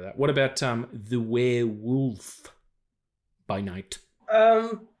totally agree with that. What about The Werewolf by Night?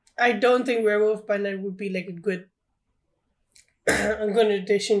 I don't think Werewolf by Night would be like a good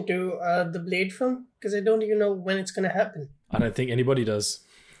addition to the Blade film, because I don't even know when it's going to happen. I don't think anybody does.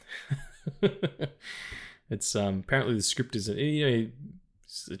 It's apparently the script isn't,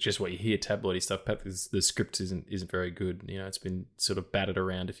 it's just what you hear, tabloidy stuff. Apparently the script isn't very good. It's been sort of battered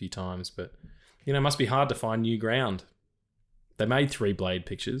around a few times, but it must be hard to find new ground. They made 3 Blade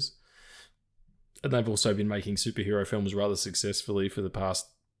pictures, and they've also been making superhero films rather successfully for the past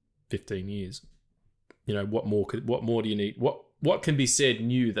 15 years. What more do you need? What can be said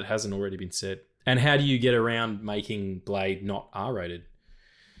new that hasn't already been said? And how do you get around making Blade not R-rated?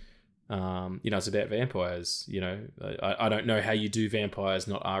 It's about vampires. I don't know how you do vampires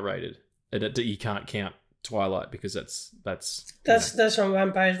not R-rated. You can't count Twilight because that's not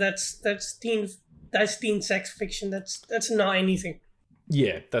vampires. That's teen sex fiction. That's not anything.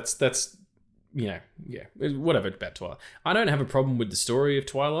 Yeah, that's whatever about Twilight. I don't have a problem with the story of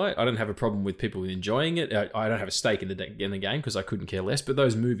Twilight. I don't have a problem with people enjoying it. I don't have a stake in the game because I couldn't care less. But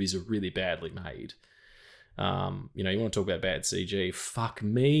those movies are really badly made. You want to talk about bad CG? Fuck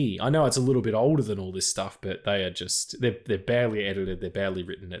me. I know it's a little bit older than all this stuff, but they are just they're badly edited. They're badly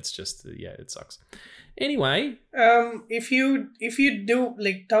written. It's just it sucks. Anyway, if you do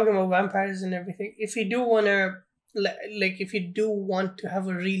like talking about vampires and everything, if you do want to have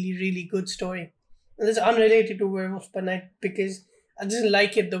a really really good story, and it's unrelated to Werewolf by Night because I just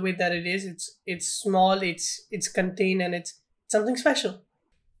like it the way that it is. It's small. It's contained and it's something special.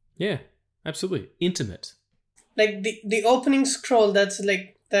 Yeah, absolutely intimate. Like the opening scroll tells us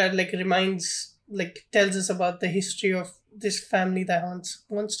about the history of this family that hunts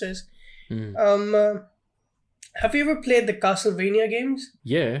monsters. Have you ever played the Castlevania games?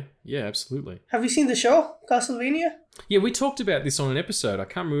 Yeah, absolutely. Have you seen the show Castlevania? Yeah, we talked about this on an episode. I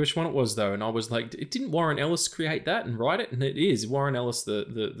can't remember which one it was though, and I was like, didn't Warren Ellis create that and write it? And it is Warren Ellis,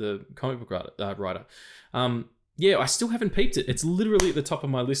 the comic book writer. Yeah, I still haven't peeped it. It's literally at the top of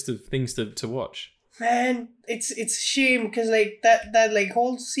my list of things to watch. Man, it's a shame because that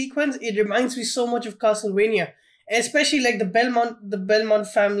whole sequence, it reminds me so much of Castlevania, and especially like the Belmont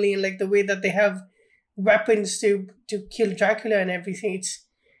family and like the way that they have weapons to kill Dracula and everything.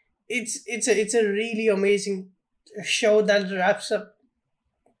 It's a really amazing show that wraps up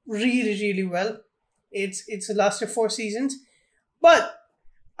really really well. It's lasted 4 seasons, but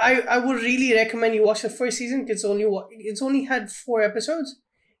I would really recommend you watch the first season. It's only had 4 episodes.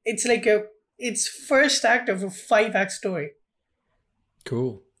 It's like it's first act of a 5-act story.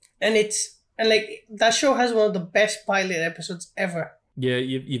 Cool. And that show has one of the best pilot episodes ever. Yeah,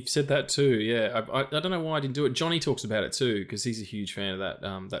 you've said that too. Yeah, I don't know why I didn't do it. Johnny talks about it too because he's a huge fan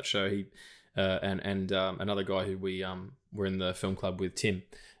of that show. He and another guy who we were in the film club with, Tim.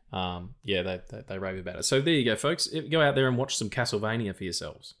 They rave about it. So there you go, folks. Go out there and watch some Castlevania for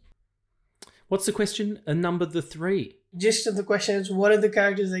yourselves. What's the question? Number 3. Just the question is, what are the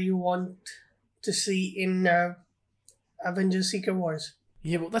characters that you want to see in Avengers Secret Wars?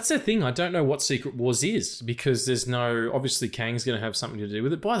 Yeah, well, that's the thing. I don't know what Secret Wars is because there's no... Obviously, Kang's going to have something to do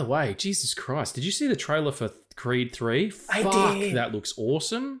with it. By the way, Jesus Christ, did you see the trailer for Creed 3? I did. That looks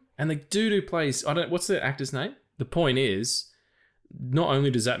awesome. And the dude who plays... what's the actor's name? The point is, not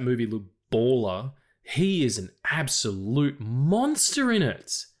only does that movie look baller, he is an absolute monster in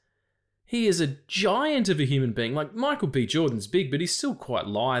it. He is a giant of a human being. Like, Michael B. Jordan's big, but he's still quite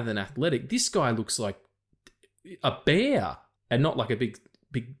lithe and athletic. This guy looks like a bear, and not like a big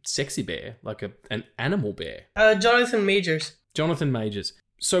sexy bear, like an animal bear. Jonathan Majors.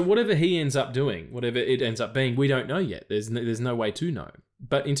 So whatever he ends up doing, whatever it ends up being, we don't know yet. There's no way to know.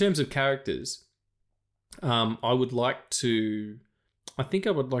 But in terms of characters, I would like to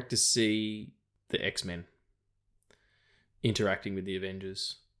see the X-Men interacting with the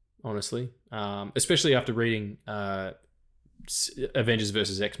Avengers. Honestly, especially after reading Avengers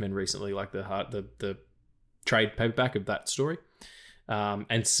versus X-Men recently, like the trade paperback of that story,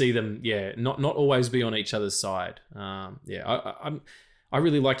 and see them, not always be on each other's side. I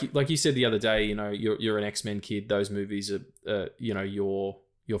really like you said the other day. You're an X-Men kid. Those movies are your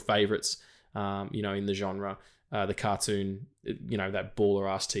favorites. In the genre, the cartoon, that baller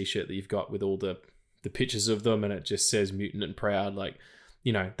ass T-shirt that you've got with all the pictures of them, and it just says mutant and proud, like.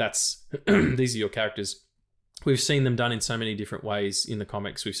 That's these are your characters. We've seen them done in so many different ways in the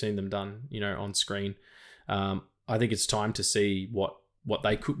comics. We've seen them done, on screen. I think it's time to see what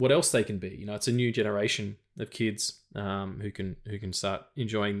else they can be. It's a new generation of kids who can start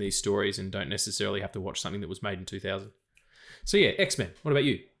enjoying these stories and don't necessarily have to watch something that was made in 2000. So yeah, X-Men. What about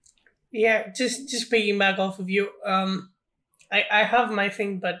you? Yeah, just piggyback off of you. I have my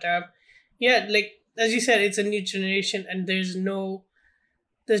thing, but yeah, like as you said, it's a new generation, and there's no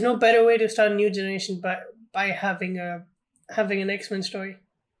better way to start a new generation by having an X-Men story.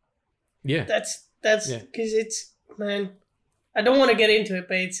 Yeah. That's because it's, man, I don't want to get into it,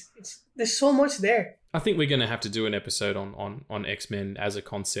 but it's there's so much there. I think we're going to have to do an episode on X-Men as a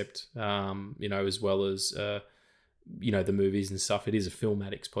concept, as well as, the movies and stuff. It is a Film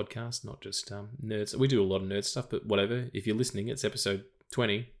Addicts podcast, not just nerds. We do a lot of nerd stuff, but whatever. If you're listening, it's episode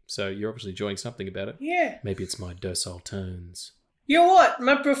 20, so you're obviously enjoying something about it. Yeah. Maybe it's my docile tones. You know what?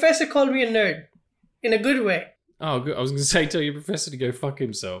 My professor called me a nerd. In a good way. Oh, good. I was going to say, tell your professor to go fuck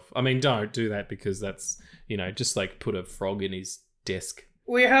himself. I mean, don't do that because that's, just like put a frog in his desk.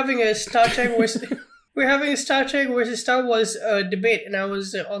 We're having a Star Trek versus Star Wars debate, and I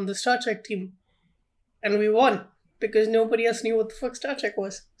was on the Star Trek team, and we won because nobody else knew what the fuck Star Trek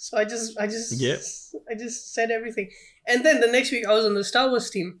was. So I just said everything, and then the next week I was on the Star Wars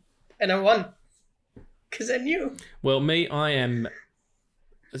team, and I won because I knew. Well, me, I am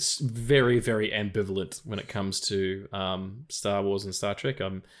very, very ambivalent when it comes to Star Wars and Star Trek.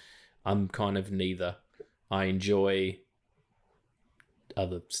 I'm kind of neither. I enjoy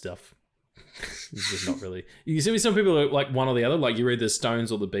other stuff. It's just not really. You see, some people are like one or the other. Like you're either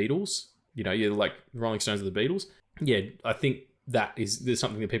Stones or the Beatles. You're like Rolling Stones or the Beatles. Yeah, I think there's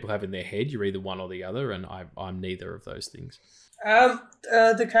something that people have in their head. You're either one or the other, and I'm neither of those things.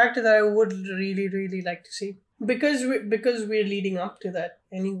 The character that I would really, really like to see, because we're leading up to that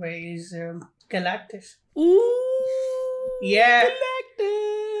anyway, is Galactus. Ooh, yeah. Galactus.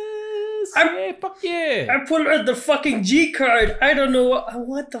 Yeah, fuck yeah. I pulled out the fucking G card. I don't know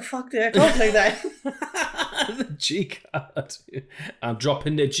what the fuck did I talk like that? The G card. I'm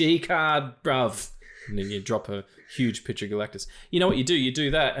dropping the G card, bruv. And then you drop a huge picture of Galactus. You know what you do? You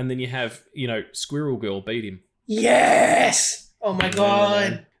do that, and then you have, Squirrel Girl beat him. Yes! Oh my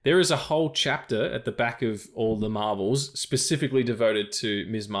god. There is a whole chapter at the back of all the Marvels specifically devoted to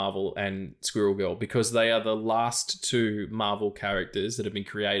Ms. Marvel and Squirrel Girl because they are the last two Marvel characters that have been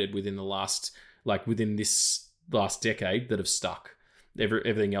created within this last decade that have stuck.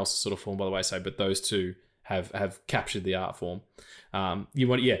 Everything else is sort of fallen by the wayside, but those two have captured the art form.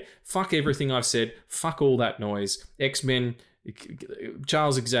 Fuck everything I've said. Fuck all that noise. X-Men,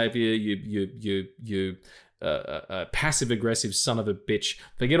 Charles Xavier, you passive-aggressive son of a bitch.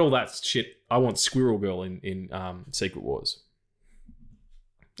 Forget all that shit. I want Squirrel Girl in Secret Wars.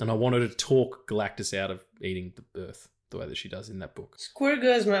 And I want her to talk Galactus out of eating the Earth the way that she does in that book. Squirrel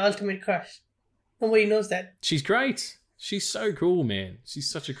Girl is my ultimate crush. Nobody knows that. She's great. She's so cool, man. She's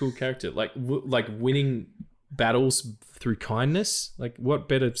such a cool character. Like winning battles through kindness. Like, what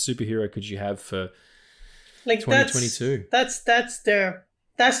better superhero could you have for 2022? That's the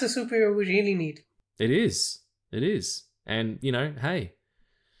superhero we really need. It is. And, hey,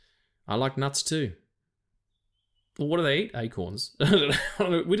 I like nuts too. Well, what do they eat? Acorns.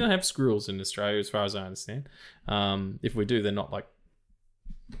 We don't have squirrels in Australia as far as I understand. If we do, they're not like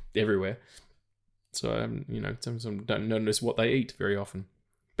everywhere. So, some don't notice what they eat very often.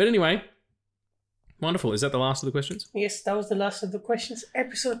 But anyway, wonderful. Is that the last of the questions? Yes, that was the last of the questions.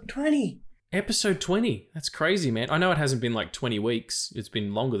 Episode 20. Episode 20. That's crazy, man. I know it hasn't been like 20 weeks. It's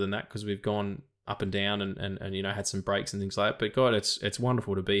been longer than that because we've gone up and down and had some breaks and things like that. But God, it's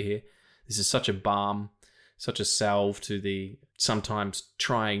wonderful to be here. This is such a balm, such a salve to the sometimes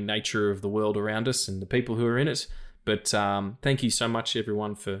trying nature of the world around us and the people who are in it. But thank you so much,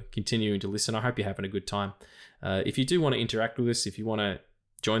 everyone, for continuing to listen. I hope you're having a good time. If you do want to interact with us, if you want to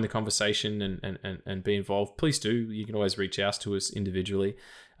join the conversation and be involved, please do. You can always reach out to us individually.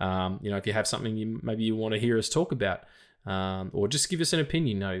 If you have something maybe you want to hear us talk about, or just give us an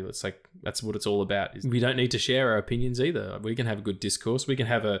opinion. No, it's like that's what it's all about. We don't need to share our opinions either. We can have a good discourse. We can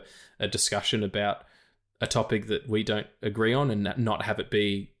have a discussion about a topic that we don't agree on and not have it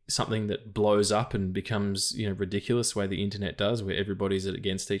be something that blows up and becomes ridiculous the way the internet does, where everybody's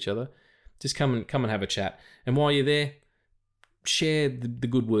against each other. Just come and have a chat. And while you're there, share the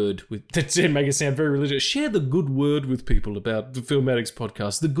good word with. That did make it sound very religious. Share the good word with people about the Film Addicts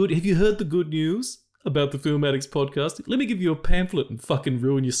podcast. Have you heard the good news about the Film Addicts podcast? Let me give you a pamphlet and fucking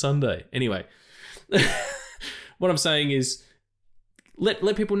ruin your Sunday. Anyway, what I'm saying is,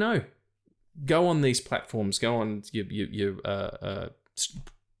 let people know. Go on these platforms. Go on your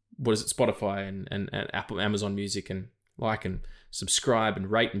Spotify and Apple, Amazon Music, and like and subscribe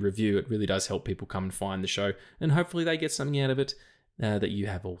and rate and review. It really does help people come and find the show, and hopefully they get something out of it that you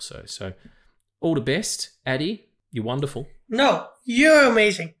have also. So all the best, Addie. You're wonderful. No, you're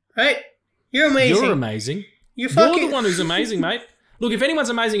amazing, right? You're amazing. You're amazing. You're the one who's amazing, mate. Look, if anyone's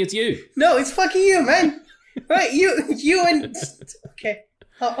amazing, it's you. No, it's fucking you, man. Right, you and okay.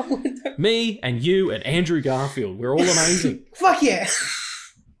 Me and you and Andrew Garfield. We're all amazing. Fuck yeah.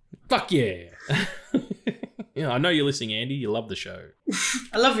 Fuck yeah. Yeah, I know you're listening, Andy. You love the show.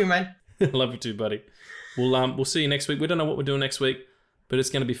 I love you, man. I love you too, buddy. We'll see you next week. We don't know what we're doing next week, but it's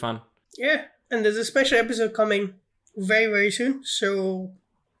going to be fun. Yeah, and there's a special episode coming very, very soon, so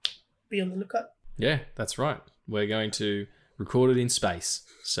be on the lookout. Yeah, that's right. We're going to record it in space.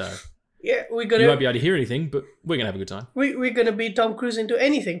 So yeah, you won't be able to hear anything, but we're going to have a good time. We're going to be Tom Cruise into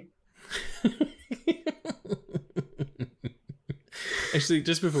anything. Actually,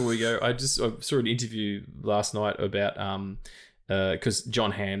 just before we go, I saw an interview last night about because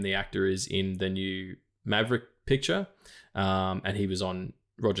John Hamm, the actor, is in the new Maverick picture, and he was on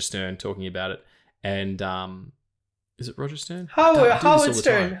Roger Stern talking about it. And is it Roger Stern? Howard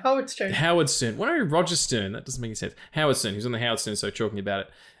Stern. Howard Stern. Why don't Roger Stern? That doesn't make any sense. Howard Stern. He was on the Howard Stern show talking about it,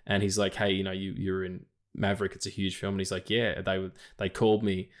 and he's like, "Hey, you're in Maverick. It's a huge film." And he's like, "Yeah." They called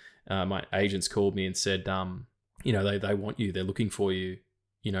me. My agents called me and said, they want you. They're looking for you,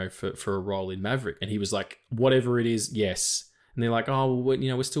 for a role in Maverick. And he was like, "Whatever it is, yes." And they're like, "Oh, well,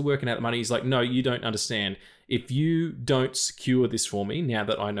 we're still working out the money." He's like, "No, you don't understand. If you don't secure this for me, now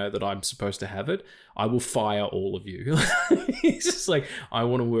that I know that I'm supposed to have it, I will fire all of you." He's just like, "I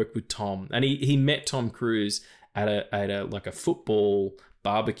want to work with Tom." And he met Tom Cruise at a football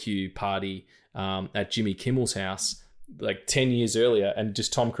barbecue party at Jimmy Kimmel's house like 10 years earlier, and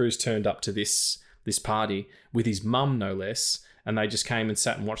just Tom Cruise turned up to this party with his mum, no less. And they just came and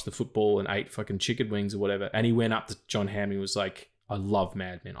sat and watched the football and ate fucking chicken wings or whatever. And he went up to John Hamm and was like, "I love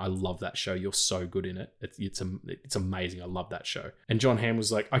Mad Men. I love that show. You're so good in it. It's amazing. I love that show." And John Hamm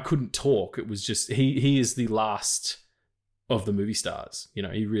was like, "I couldn't talk. It was just, he is the last of the movie stars.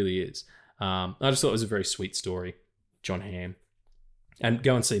 He really is." I just thought it was a very sweet story, John Hamm. And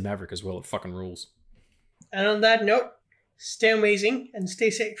go and see Maverick as well. It fucking rules. And on that note, stay amazing and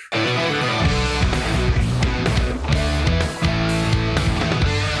stay safe.